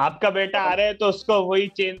 आपका बेटा आ रहा है तो उसको वही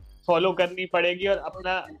चेन फॉलो करनी पड़ेगी और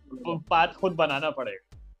अपना पाथ खुद बनाना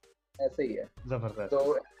पड़ेगा। ऐसे ही है, जबरदस्त।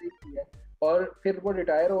 तो ऐसे ही है। और फिर वो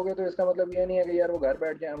रिटायर हो गए तो इसका मतलब ये नहीं है कि यार वो घर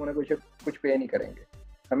बैठ जाए, हम उन्हें कुछ पे नहीं करेंगे।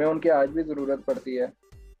 हमें उनकी आज भी ज़रूरत पड़ती है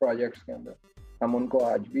प्रोजेक्ट्स के अंदर, हम उनको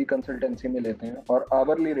आज भी कंसल्टेंसी में लेते हैं और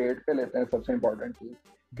आवरली रेट पे लेते हैं। सबसे इम्पोर्टेंट चीज़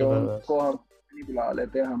कि उनको हम नहीं बुला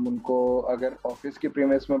लेते हैं, हम उनको अगर ऑफिस की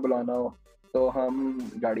प्रीमिस में बुलाना हो तो हम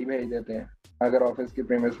गाड़ी भेज देते हैं, अगर ऑफिस की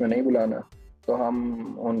प्रीमिस में नहीं बुलाना तो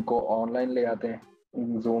हम उनको ऑनलाइन ले आते हैं,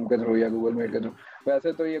 जूम के थ्रू या गूगल मीट के थ्रू।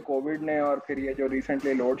 वैसे तो ये कोविड ने और फिर ये जो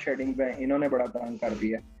रिसेंटली लोड शेडिंग है इन्होंने बड़ा तंग कर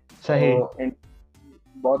दिया, सही। तो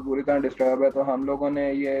बहुत बुरी तरह डिस्टर्ब है। तो हम लोगों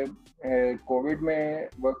ने ये कोविड में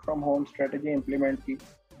work from home strategy implement की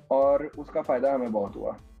और उसका फायदा हमें बहुत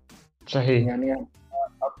हुआ। सही। यानी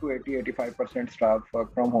up to 80-85% staff work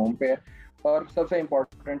from home पे है, और सबसे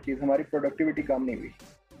इम्पोर्टेंट चीज हमारी प्रोडक्टिविटी कम नहीं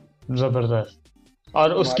हुई। जबरदस्त।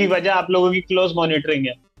 और उसकी वजह आप लोगों की क्लोज मॉनिटरिंग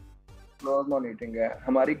है। क्लोज मॉनिटरिंग है,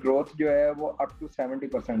 हमारी ग्रोथ जो है वो अप टू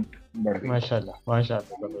 70% बढ़ गई। माशाल्लाह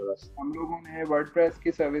माशाल्लाह, जबरदस्त। हम लोगों ने वर्डप्रेस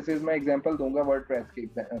की सर्विसेज में एग्जांपल दूंगा, वर्डप्रेस की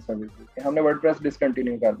सर्विसेज हमने वर्डप्रेस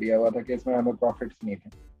डिसकंटिन्यू कर दिया हुआ था कि इसमें हमें प्रॉफिट्स नहीं थे।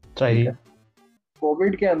 सही।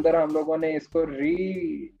 कोविड के अंदर हम लोगों ने इसको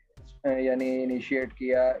यानी इनिशिएट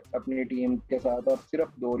किया अपनी टीम के साथ, और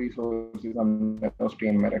सिर्फ 2 रिसोर्सेज हमने उस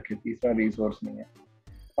टीम में रखे, तीसरा रिसोर्स नहीं है।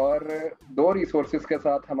 और 2 रिसोर्सेज के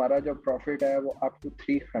साथ हमारा जो प्रॉफिट है वो अप टू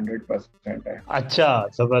 300% है। अच्छा,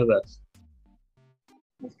 जबरदस्त।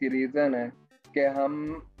 उसकी रीजन है कि हम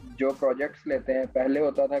जो प्रोजेक्ट्स लेते हैं, पहले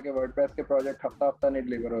होता था कि वर्डप्रेस के प्रोजेक्ट हफ्ता हफ्ता नहीं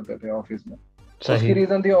डिलीवर होते थे ऑफिस में। उसकी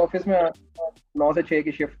रीजन थी ऑफिस में 9 से 6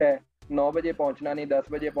 की शिफ्ट है, 9 बजे पहुंचना नहीं, 10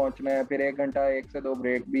 बजे पहुंचना है, फिर 1 घंटा 1 से 2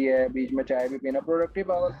 ब्रेक भी है, बीच में चाय भी पीना।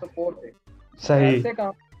 प्रोडक्टिव आवर्स तो 4 थे। सही। ऐसे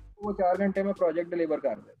काम वो 4 घंटे में प्रोजेक्ट डिलीवर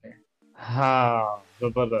कर देते हैं। हाँ,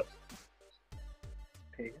 जबरदस्त।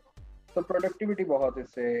 ठीक है, तो प्रोडक्टिविटी बहुत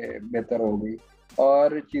इससे बेहतर हो गई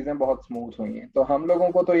और चीज़ें बहुत स्मूथ हुई हैं। तो हम लोगों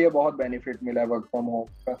को तो ये बहुत बेनिफिट मिला है वर्क फ्रॉम होम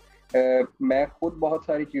का। मैं खुद बहुत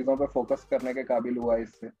सारी चीज़ों पे फोकस करने के काबिल हुआ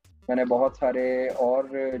इससे। मैंने बहुत सारे और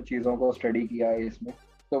चीज़ों को स्टडी किया है इसमें।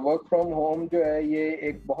 तो वर्क फ्रॉम होम जो है ये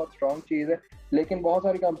एक बहुत स्ट्रॉन्ग चीज़ है, लेकिन बहुत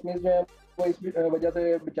सारी कंपनीज जो है वो इस वजह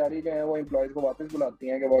से बेचारी जो है वो एम्प्लॉयज़ को वापस बुलाती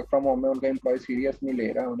हैं कि वर्क फ्रॉम होम में उनका एम्प्लॉय सीरियस नहीं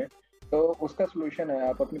ले रहा उन्हें। तो उसका सोल्यूशन है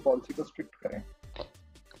आप अपनी पॉलिसी को स्ट्रिक्ट करें।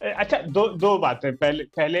 अच्छा, दो बातें।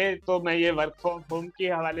 पहले तो मैं ये वर्क फ्रॉम होम के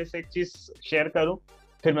हवाले से एक चीज शेयर करूं,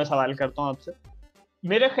 फिर मैं सवाल करता हूं आपसे।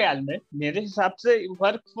 मेरे ख्याल में, मेरे हिसाब से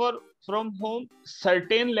work from home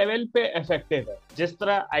certain level पे इफेक्टिव है। जिस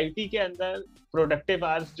तरह आईटी के अंदर प्रोडक्टिव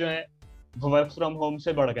आवर्स जो है वो वर्क फ्रॉम होम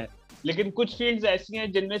से बढ़ गए, लेकिन कुछ फील्ड्स ऐसी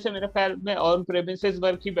हैं जिनमें से मेरे ख्याल में ऑन प्रेमिसेस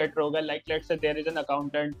वर्क ही बेटर होगा। Like let's say there is an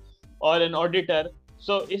accountant और एन ऑडिटर,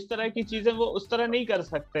 सो इस तरह की चीजें वो उस तरह नहीं कर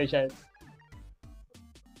सकते शायद।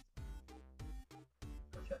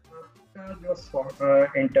 जो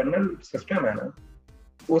इंटरनल सिस्टम है ना,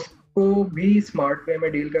 उसको भी स्मार्ट वे में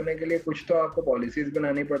डील करने के लिए कुछ तो आपको पॉलिसीज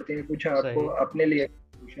बनानी पड़ती हैं, कुछ आपको अपने लिए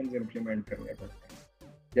सॉल्यूशंस इंप्लीमेंट करने पड़ते हैं।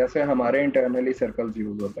 जैसे हमारे इंटरनली सर्कल्स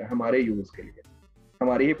यूज होता है हमारे यूज के लिए,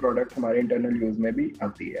 हमारी ही प्रोडक्ट हमारे इंटरनल यूज में भी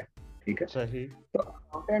आती है, ठीक है। सही।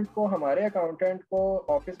 तो हमारे अकाउंटेंट को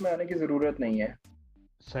ऑफिस में आने की जरूरत नहीं है।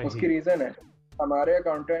 सही। उसकी रीजन है हमारे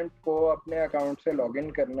अकाउंटेंट को अपने अकाउंट से लॉगिन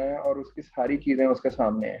करना है और उसकी सारी चीजें उसके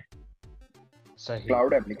सामने है। सही।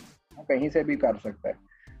 क्लाउड एप्लीकेशन कहीं से भी कर सकता है।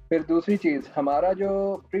 फिर दूसरी चीज, हमारा जो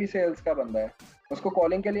प्री सेल्स का बंदा है उसको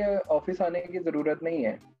कॉलिंग के लिए ऑफिस आने की जरूरत नहीं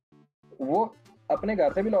है। वो अपने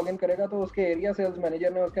घर से भी लॉगिन करेगा तो उसके एरिया सेल्स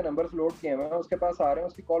मैनेजर ने उसके नंबर्स लोड किए हुए हैं, उसके पास आ रहे हैं,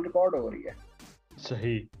 उसकी कॉल रिकॉर्ड हो रही है।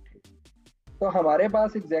 सही। तो हमारे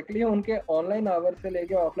पास एग्जैक्टली उनके ऑनलाइन आवर्स से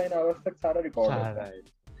लेके ऑफलाइन आवर्स तक सारा रिकॉर्ड होता है।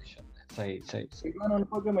 सही सही। इवन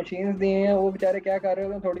उनको जो मशीन्स दी हैं वो बेचारे क्या कर रहे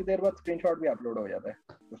होते हैं, थोड़ी देर बाद स्क्रीनशॉट भी अपलोड हो जाता है।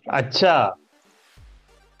 अच्छा।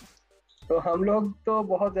 तो हम लोग तो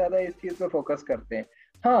बहुत ज्यादा इस चीज पे फोकस करते हैं।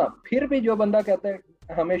 हाँ, फिर भी जो बंदा कहता है,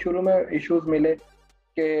 हमें शुरू में इश्यूज मिले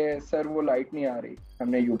कि सर वो लाइट नहीं आ रही,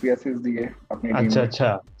 हमने यूपीएससीज दिए अपनी टीम अच्छा में,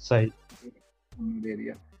 अच्छा, सही। हमने दे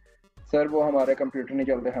दिया। सर वो हमारे कंप्यूटर नहीं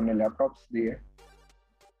चलते, हमने लैपटॉप्स दिए।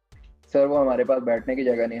 सर वो हमारे पास बैठने की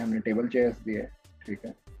जगह नहीं, हमने टेबल चेयर्स दिए। ठीक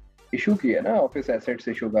है, इशू किए ना, ऑफिस एसेट्स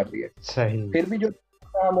इशू कर दिए। सही फिर भी जो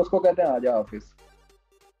हम उसको कहते हैं आ जा ऑफिस।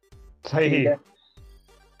 सही। ठीक है,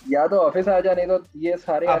 या तो ऑफिस आ जा, नहीं तो ये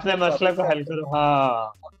सारे अपने एसेट्स मसले वापस को कर, हल करो।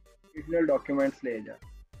 हाँ, ओरिजिनल डॉक्यूमेंट्स ले जा।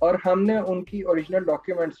 और हमने उनकी ओरिजिनल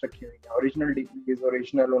डॉक्यूमेंट्स रखी हुई हैं, ओरिजिनल डिग्रीज,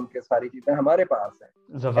 ओरिजिनल उनके सारी चीजें हमारे पास हैं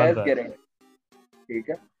एज जबरदस्त। गारंटी। ठीक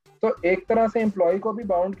है, तो एक तरह से एम्प्लॉय को भी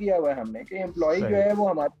बाउंड किया हुआ है हमने कि एम्प्लॉय जो सही है वो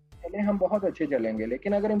हमारे चले, हम बहुत अच्छे चलेंगे,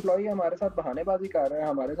 लेकिन अगर एम्प्लॉय हमारे साथ बहानेबाजी कर रहा है,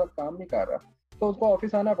 हमारे साथ काम नहीं कर रहा, तो उसको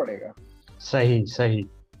ऑफिस आना पड़ेगा। सही सही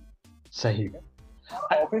सही। ठीक है,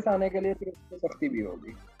 ऑफिस आने के लिए फिर उसको सख्ती भी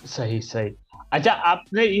होगी। सही सही। अच्छा,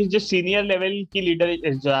 आपने ये जो सीनियर लेवल की लीडर,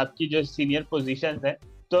 जो आपकी जो सीनियर पोजीशन है,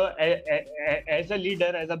 तो as a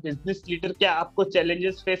leader, as a business leader, क्या आपको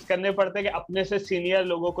चैलेंजेस फेस करने पड़ते हैं कि अपने से सीनियर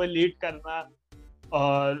लोगों को लीड करना,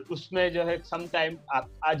 और उसमें जो है सम टाइम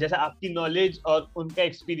जैसे आपकी नॉलेज और उनका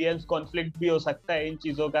एक्सपीरियंस कॉन्फ्लिक्ट भी हो सकता है इन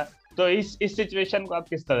चीजों का, तो इस सिचुएशन को आप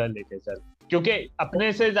किस तरह लेके चल, क्योंकि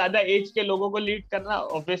अपने से ज्यादा एज के लोगों को लीड करना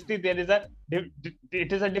obviously there is a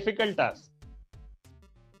it is a difficult task.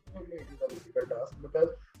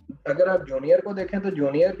 अगर आप जूनियर को देखें तो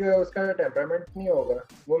जूनियर जो है उसका टेम्परामेंट नहीं होगा,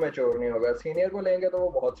 वो मैच्योर नहीं होगा। सीनियर को लेंगे तो वो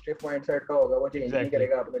बहुत स्टिफ माइंडसेट का होगा, वो चेंज नहीं एग्जैक्टली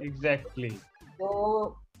करेगा आपने। एग्जैक्टली।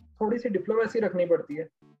 तो थोड़ी सी डिप्लोमेसी रखनी पड़ती है।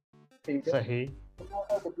 ठीक है, सही।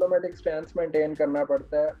 डिप्लोमेटिक स्टैंस मेंटेन करना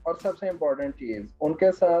पड़ता है। और सबसे इम्पोर्टेंट चीज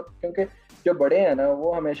उनके साथ, क्योंकि जो बड़े हैं ना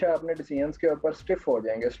वो हमेशा अपने डिसीजंस के ऊपर स्टिफ हो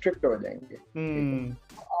जाएंगे, स्ट्रिक्ट हो जाएंगे। ठीक है,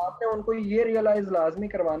 तो आपने उनको ये रियलाइज लाजमी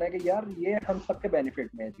करवाना है कि यार ये हम सबके बेनिफिट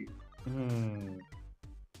में है चीज।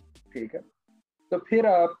 ठीक है, तो फिर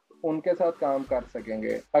आप उनके साथ काम कर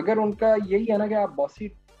सकेंगे। अगर उनका यही है ना कि आप बॉसी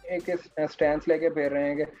एक स्टैंस लेके फिर रहे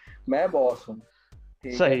हैं कि मैं बॉस हूँ,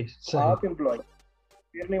 ठीक है, सही सही। आप एम्प्लॉय,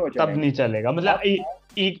 फिर नहीं वो तब नहीं चलेंगे। चलेगा, मतलब आप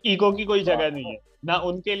ईगो की कोई हाँ, जगह नहीं है, ना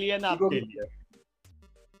उनके लिए ना ईगो आपके की, लिए।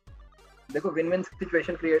 देखो विन विन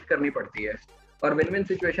सिचुएशन क्रिएट करनी पड़ती है। और विन विन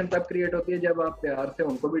सिचुएशन तब क्रिएट होती है जब आप प्यार से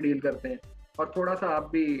उनको भी डील करते हैं, और थोड़ा सा आप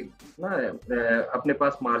भी ना अपने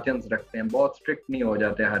पास मार्जिन रखते हैं, बहुत स्ट्रिक्ट नहीं हो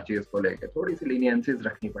जाते हर चीज को लेके, थोड़ी सी लीनियंसीज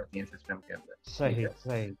रखनी पड़ती हैं सिस्टम के अंदर। ठीक सही है,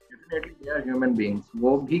 सही। Definitely they are human beings,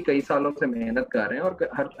 वो भी कई सालों से मेहनत कर रहे हैं, और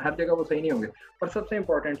हर हर जगह वो सही नहीं होंगे। और सबसे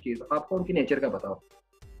इंपॉर्टेंट चीज, आपको उनकी नेचर का बताओ,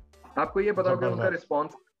 आपको ये बताओ कि उनका जबरदस्त।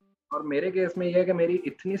 रिस्पॉन्स। और मेरे केस में ये है कि मेरी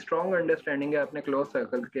इतनी स्ट्रॉन्ग अंडरस्टैंडिंग है अपने क्लोज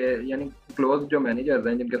सर्कल के, यानी क्लोज जो मैनेजर्स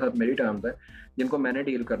हैं जिनके साथ मेरी टर्म्स है, जिनको मैंने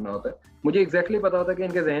डील करना होता है, मुझे एग्जैक्टली पता होता है कि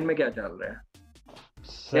इनके जहन में क्या चल रहा है।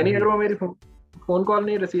 यानी सही। अगर वो मेरी फोन कॉल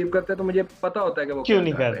नहीं रिसीव करते तो मुझे पता होता है कि वो क्यों क्या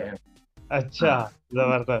नहीं कर कर रहे हैं। रहे? अच्छा। हाँ,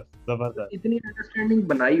 जबरदस्त जबरदस्त। इतनी अंडरस्टैंडिंग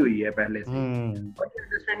बनाई हुई है पहले से, और ये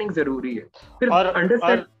अंडरस्टैंडिंग जरूरी है। फिर और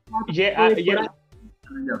अंडरस्टैंडिंग ये एक बड़ा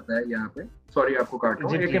चैलेंज आता है यहाँ पे। सॉरी आपको काट रहा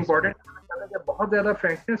जी हूँ, एक प्लीज। इम्पोर्टेंट, जब बहुत ज्यादा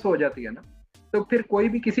फ्रैंकनेस हो जाती है ना, तो फिर कोई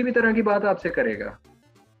भी किसी भी तरह की बात आपसे करेगा।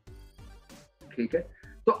 ठीक है,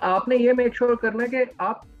 तो आपने ये मेक श्योर करना है कि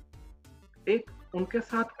आप एक उनके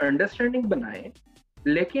साथ अंडरस्टैंडिंग बनाएं,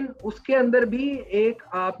 लेकिन उसके अंदर भी एक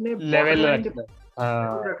आपने बॉर्डर लेवल लाइन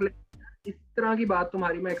रखना। रख ले। इस तरह की बात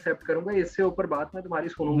तुम्हारी मैं एक्सेप्ट करूंगा, इससे ऊपर बात मैं तुम्हारी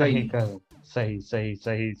सुनूंगा ही नहीं नहीं। कर। सही सही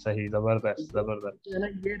सही सही। जबरदस्त ये जबरदस्त। है ना,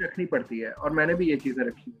 ये रखनी पड़ती है, और मैंने भी ये चीजें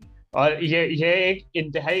रखी हुई हैं। और ये एक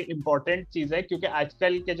इंतहाई इम्पोर्टेंट चीज है, क्योंकि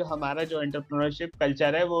आजकल के जो हमारा जो एंटरप्रेन्योरशिप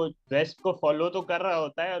कल्चर है, वो वेस्ट को फॉलो तो कर रहा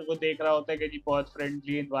होता है, और वो देख रहा होता है कि जी बहुत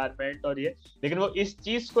फ्रेंडली इन्वायरमेंट और ये, लेकिन वो इस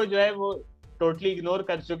चीज को जो है वो टोटली इग्नोर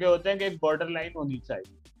कर चुके होते हैं कि एक बॉर्डर लाइन होनी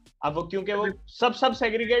चाहिए। अब वो क्योंकि वो सब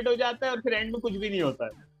सेग्रीगेट हो जाता है, और फिर एंड में कुछ भी नहीं होता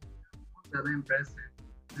है। ज्यादा इम्प्रेस है,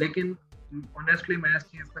 लेकिन ऑनेस्टली मैं इस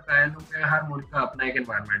चीज पे कायल हूँ कि हर मुल्क का अपना एक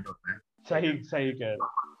एनवायरनमेंट होता है। सही सही कह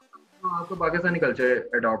रहे। तो आपको पाकिस्तानी कल्चर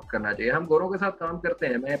अडॉप्ट करना चाहिए। हम गोरों के साथ काम करते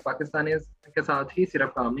हैं, मैं पाकिस्तानी के साथ ही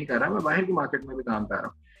सिर्फ काम नहीं कर रहा, मैं बाहर की मार्केट में भी काम कर रहा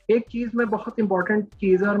हूँ। एक चीज में बहुत इंपॉर्टेंट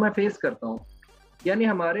चीज है और मैं फेस करता हूँ, यानी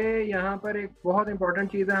हमारे यहाँ पर एक बहुत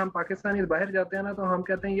इंपॉर्टेंट चीज है, हम पाकिस्तानी बाहर जाते हैं ना, तो हम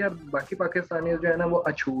कहते हैं यार बाकी पाकिस्तानी जो है ना वो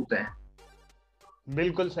अछूत हैं।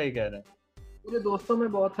 बिल्कुल सही कह रहे हैं। मेरे दोस्तों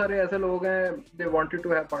में बहुत सारे ऐसे लोग हैं, they wanted to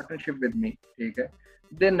have partnership with me. ठीक है,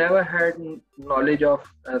 they never had knowledge of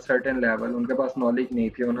certain level, उनके पास नॉलेज नहीं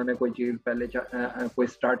थी, उन्होंने कोई चीज़ पहले कोई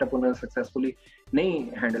स्टार्टअप उन्होंने सक्सेसफुली नहीं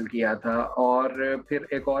हैंडल किया था, और फिर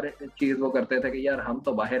एक और चीज़ वो करते थे कि यार हम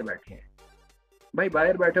तो बाहर बैठे हैं। भाई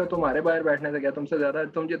बाहर बैठे हो, तुम्हारे बाहर बैठने से क्या, तुमसे ज्यादा,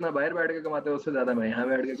 तुम जितना बाहर बैठ के कमाते हो उससे ज्यादा मैं यहाँ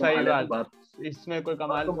बैठ के कमा सही लेता हूँ। बात, इसमें कोई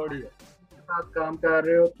कमाल थोड़ी है। साथ काम कर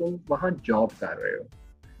रहे हो, तुम वहाँ जॉब कर रहे हो।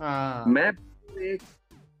 हाँ। मैं एक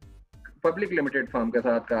पब्लिक लिमिटेड फर्म के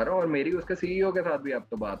साथ कर रहा हूँ और मेरी उसके सीईओ के साथ भी अब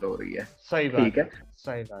तो बात हो रही है। सही बात, ठीक है,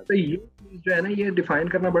 सही बात। तो ये चीज जो है ना, ये डिफाइन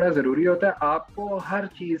करना बड़ा जरूरी होता है। आपको हर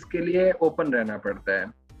चीज के लिए ओपन रहना पड़ता है।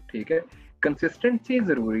 ठीक है, कंसिस्टेंसी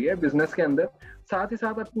जरूरी है बिजनेस के अंदर, साथ ही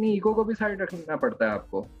साथ अपनी ईगो को भी साइड रखना पड़ता है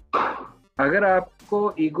आपको। अगर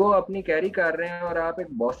आपको ईगो अपनी कैरी कर रहे हैं और आप एक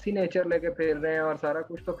बॉसी नेचर लेके फिर रहे हैं और सारा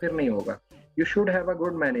कुछ, तो फिर नहीं होगा। You should have a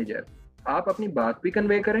good manager. आप अपनी बात भी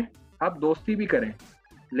कन्वे करें, आप दोस्ती भी करें,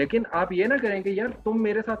 लेकिन आप ये ना करें कि यार तुम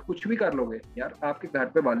मेरे साथ कुछ भी कर लोगे। यार आपके घर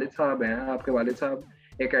पे वालिद साहब हैं, आपके वालिद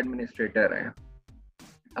साहब एक एडमिनिस्ट्रेटर हैं,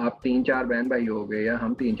 आप 3-4 बहन भाई हो गए या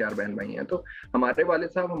हम 3-4 बहन भाई हैं, तो हमारे वालिद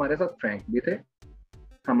साहब हमारे साथ फ्रैंक भी थे,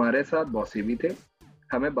 हमारे साथ बॉसी भी थे,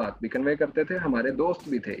 हमें बात भी कन्वे करते थे, हमारे दोस्त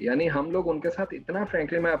भी थे। यानी हम लोग उनके साथ इतना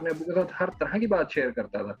फ्रैंकली, मैं अपने अबू के साथ हर तरह की बात शेयर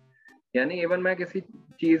करता था। यानी इवन मैं किसी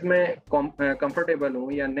चीज में कंफर्टेबल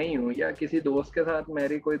हूँ या नहीं हूँ, या किसी दोस्त के साथ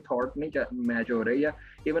मेरी कोई थॉट नहीं मैच हो रही, या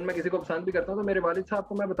इवन मैं किसी को पसंद भी करता हूँ, तो मेरे वालिद साहब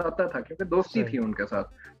को मैं बताता था, क्योंकि दोस्ती थी उनके साथ।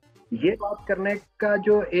 ये बात करने का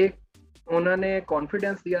जो एक उन्होंने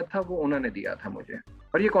कॉन्फिडेंस दिया था, वो उन्होंने दिया था मुझे,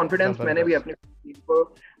 और ये कॉन्फिडेंस मैंने भी अपनी टीम को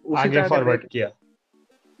उसी आगे तरह फॉरवर्ड किया,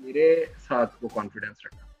 मेरे साथ वो कॉन्फिडेंस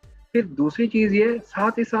रखा। फिर दूसरी चीज ये,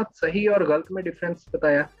 साथ ही साथ सही और गलत में डिफरेंस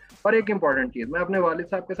बताया। और एक इम्पॉर्टेंट चीज, मैं अपने वालिद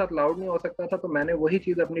साहब के साथ लाउड नहीं हो सकता था, तो मैंने वही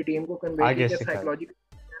चीज अपनी टीम को कन्वे की कि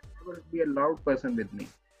psychological be a loud person with me.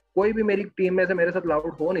 कोई भी मेरी टीम में से मेरे साथ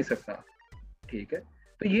लाउड हो नहीं सकता। ठीक है,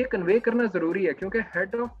 तो ये कन्वे करना जरूरी है, क्योंकि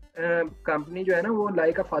हेड ऑफ कंपनी जो है ना, वो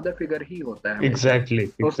लाइक अ फादर फिगर ही होता है। एग्जैक्टली।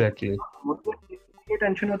 मुझको ये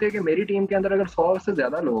टेंशन होती है कि मेरी टीम के अंदर अगर 100 से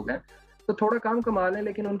ज्यादा लोग हैं, तो थोड़ा काम कमा लें,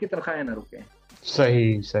 लेकिन उनकी तनख्वाहें ना रुके।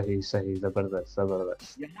 सही सही सही, जबरदस्त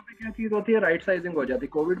जबरदस्त। यहाँ पे क्या चीज होती है, राइट साइजिंग हो जाती है।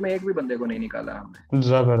 कोविड में एक भी बंदे को नहीं निकाला हमने।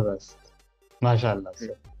 जबरदस्त, माशाल्लाह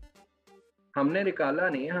से। हमने निकाला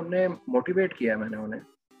नहीं, हमने मोटिवेट किया। मैंने उन्हें,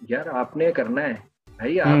 यार आपने करना है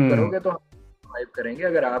भाई, आप करोगे तो हम सर्वाइव करेंगे,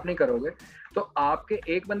 अगर आप नहीं करोगे तो आपके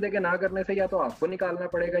एक बंदे के ना करने से या तो आपको निकालना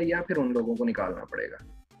पड़ेगा या फिर उन लोगों को निकालना पड़ेगा।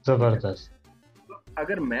 जबरदस्त।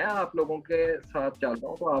 अगर मैं आप लोगों के साथ चलता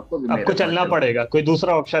हूँ, तो आपको भी आपको चलना पड़ेगा, कोई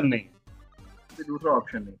दूसरा ऑप्शन नहीं, कोई दूसरा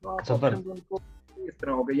ऑप्शन नहीं। तो आप उनको इस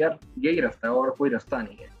तरह हो गए, यार यही रास्ता है और कोई रास्ता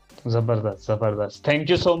नहीं है। जबरदस्त जबरदस्त। थैंक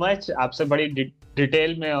यू सो मच, आपसे बड़ी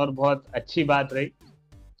डिटेल में और बहुत अच्छी बात रही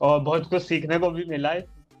और बहुत कुछ सीखने को भी मिला है।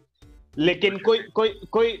 लेकिन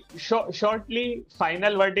कोई शॉर्टली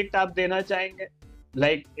फाइनल वर्डिक्ट आप देना चाहेंगे,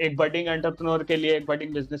 लाइक एक बडिंग एंटरप्रेन्योर के लिए, एक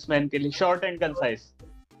बडिंग बिजनेसमैन के लिए, शॉर्ट एंड कंसाइज?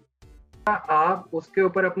 आप उसके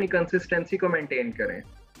ऊपर अपनी कंसिस्टेंसी को मेंटेन करें।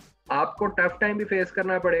 आपको टफ टाइम भी फेस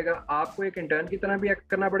करना पड़ेगा, आपको एक इंटर्न की तरह भी एक्ट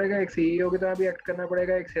करना पड़ेगा, एक सीईओ की तरह भी एक्ट करना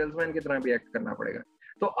पड़ेगा, एक सेल्समैन की तरह भी एक्ट करना पड़ेगा।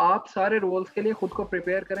 तो आप सारे रोल्स के लिए खुद को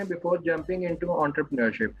प्रिपेयर करें बिफोर जंपिंग इनटू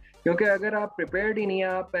एंटरप्रेन्योरशिप। क्योंकि अगर आप प्रिपेयर्ड ही नहीं है,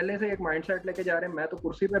 आप पहले से एक माइंडसेट लेके जा रहे हैं, मैं तो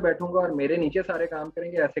कुर्सी पे बैठूंगा और मेरे नीचे सारे काम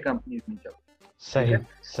करेंगे, ऐसे कंपनीज नहीं चलती। सही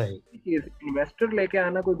सही। इन्वेस्टर लेके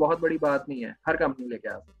आना कोई बहुत बड़ी बात नहीं है, हर कंपनी लेके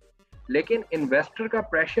आ सकती है, लेकिन इन्वेस्टर का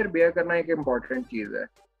प्रेशर बेयर करना एक इम्पॉर्टेंट चीज है।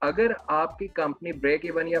 अगर आपकी कंपनी ब्रेक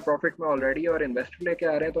इवन या प्रॉफिट में ऑलरेडी और इन्वेस्टर लेके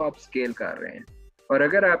आ रहे हैं, तो आप स्केल कर रहे हैं। और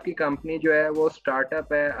अगर आपकी कंपनी जो है वो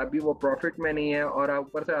स्टार्टअप है, अभी वो प्रॉफिट में नहीं है, और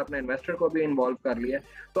ऊपर से आपने इन्वेस्टर को भी इन्वॉल्व कर लिया,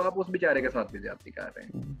 तो आप उस बेचारे के साथ भी ज्यादती कर रहे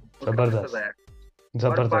हैं। जबरदस्त।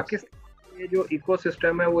 और पाकिस्तान में जो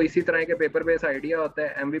इकोसिस्टम है, वो इसी तरह के पेपर बेस आइडिया होता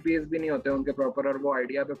है, एमवीपीज भी नहीं होते उनके प्रॉपर, और वो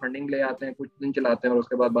आइडिया पे फंडिंग ले आते हैं, कुछ दिन चलाते हैं और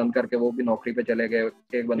उसके बाद बंद करके वो भी नौकरी पे चले गए,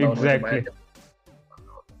 एक बंदा।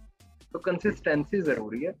 तो कंसिस्टेंसी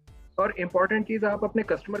जरूरी है। और इम्पोर्टेंट चीज, आप अपने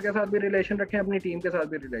कस्टमर के साथ भी रिलेशन रखें, अपनी टीम के साथ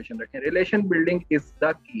भी रिलेशन रखें। Relation building is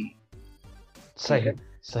the key. सही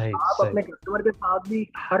सही। आप अपने कस्टमर के साथ भी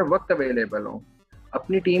हर वक्त अवेलेबल हो,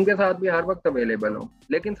 अपनी टीम के साथ भी हर वक्त अवेलेबल हो,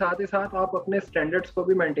 लेकिन साथ ही साथ आप अपने स्टैंडर्ड्स को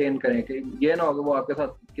भी मेंटेन करें कि ये ना हो कि वो आपके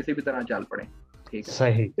साथ किसी भी तरह चल पड़े। ठीक है,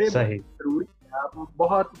 सही सही। जरूरी है आप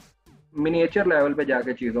बहुत मिनिएचर लेवल पे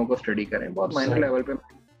जाके चीजों को स्टडी करें, बहुत माइनर लेवल पे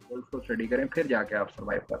को स्टडी करें, फिर जाके आप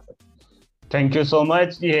सर्वाइव कर सकते हैं। थैंक यू सो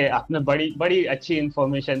मच, ये आपने बड़ी अच्छी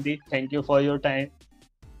इंफॉर्मेशन दी। Thank you for your time.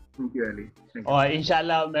 Thank you Ali. और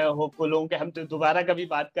इंशाल्लाह मैं होपफुल हूँ कि हम तो दोबारा कभी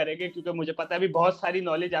बात करेंगे, क्योंकि मुझे पता है अभी बहुत सारी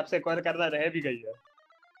नॉलेज आपसे एक्वायर करना रह भी गई है।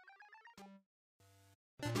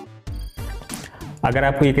 अगर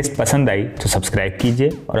आपको ये किस्त पसंद आई तो सब्सक्राइब कीजिए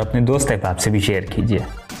और अपने दोस्त अहबाब से भी शेयर कीजिए।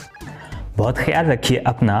 बहुत ख्याल रखिए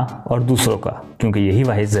अपना और दूसरों का, क्योंकि यही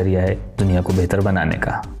वाहिद जरिया है दुनिया को बेहतर बनाने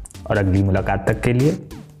का। और अगली मुलाकात तक के लिए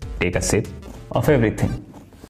take a sip of everything.